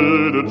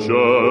murder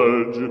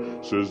charge,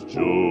 says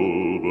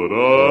Joe, but I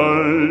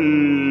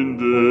ain't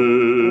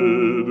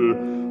dead.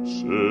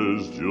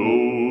 Says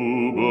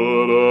Joe,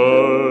 but I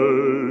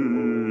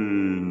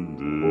ain't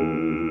dead.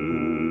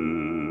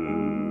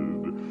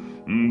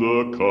 The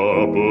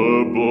copper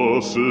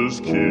bosses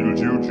killed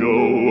you,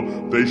 Joe.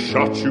 They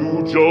shot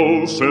you,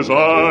 Joe, says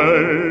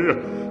I.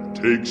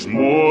 Takes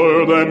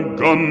more than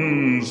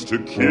guns to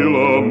kill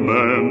a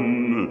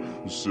man,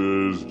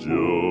 says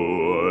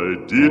Joe, I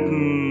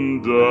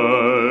didn't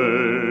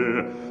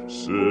die.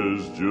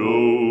 Says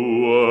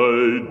Joe,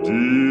 I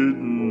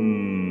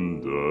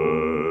didn't die.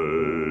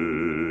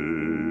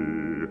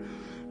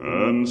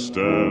 And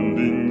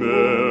standing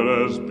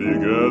there as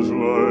big as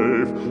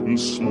life, and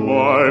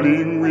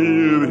smiling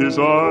with his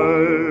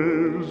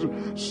eyes,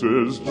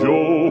 says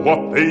Joe,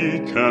 what they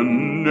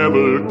can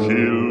never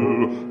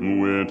kill,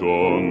 went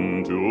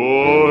on to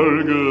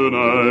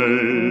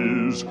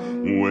organize,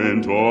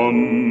 went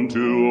on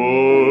to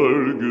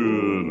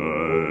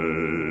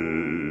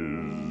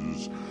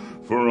organize.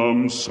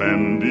 From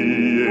San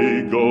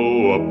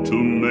Diego up to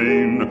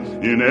Maine,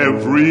 in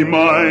every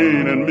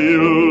mine and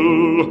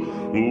mill,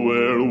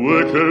 where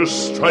workers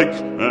strike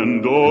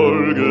and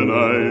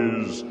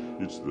organize,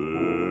 it's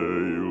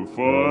there you'll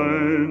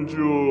find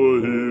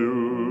your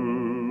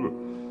hill.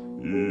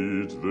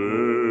 It's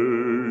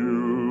there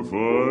you'll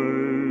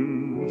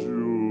find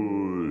your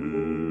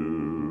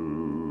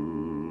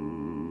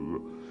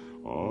hill.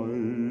 I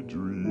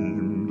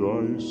dreamed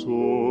I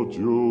saw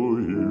Joe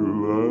Hill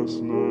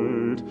last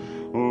night,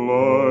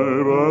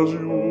 alive as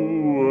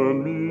you and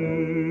me.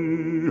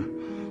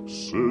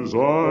 Says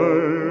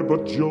I,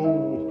 but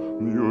Joe,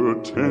 you're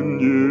 10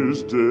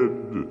 years dead.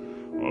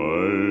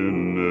 I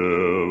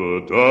never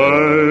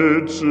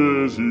died,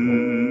 says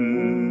he.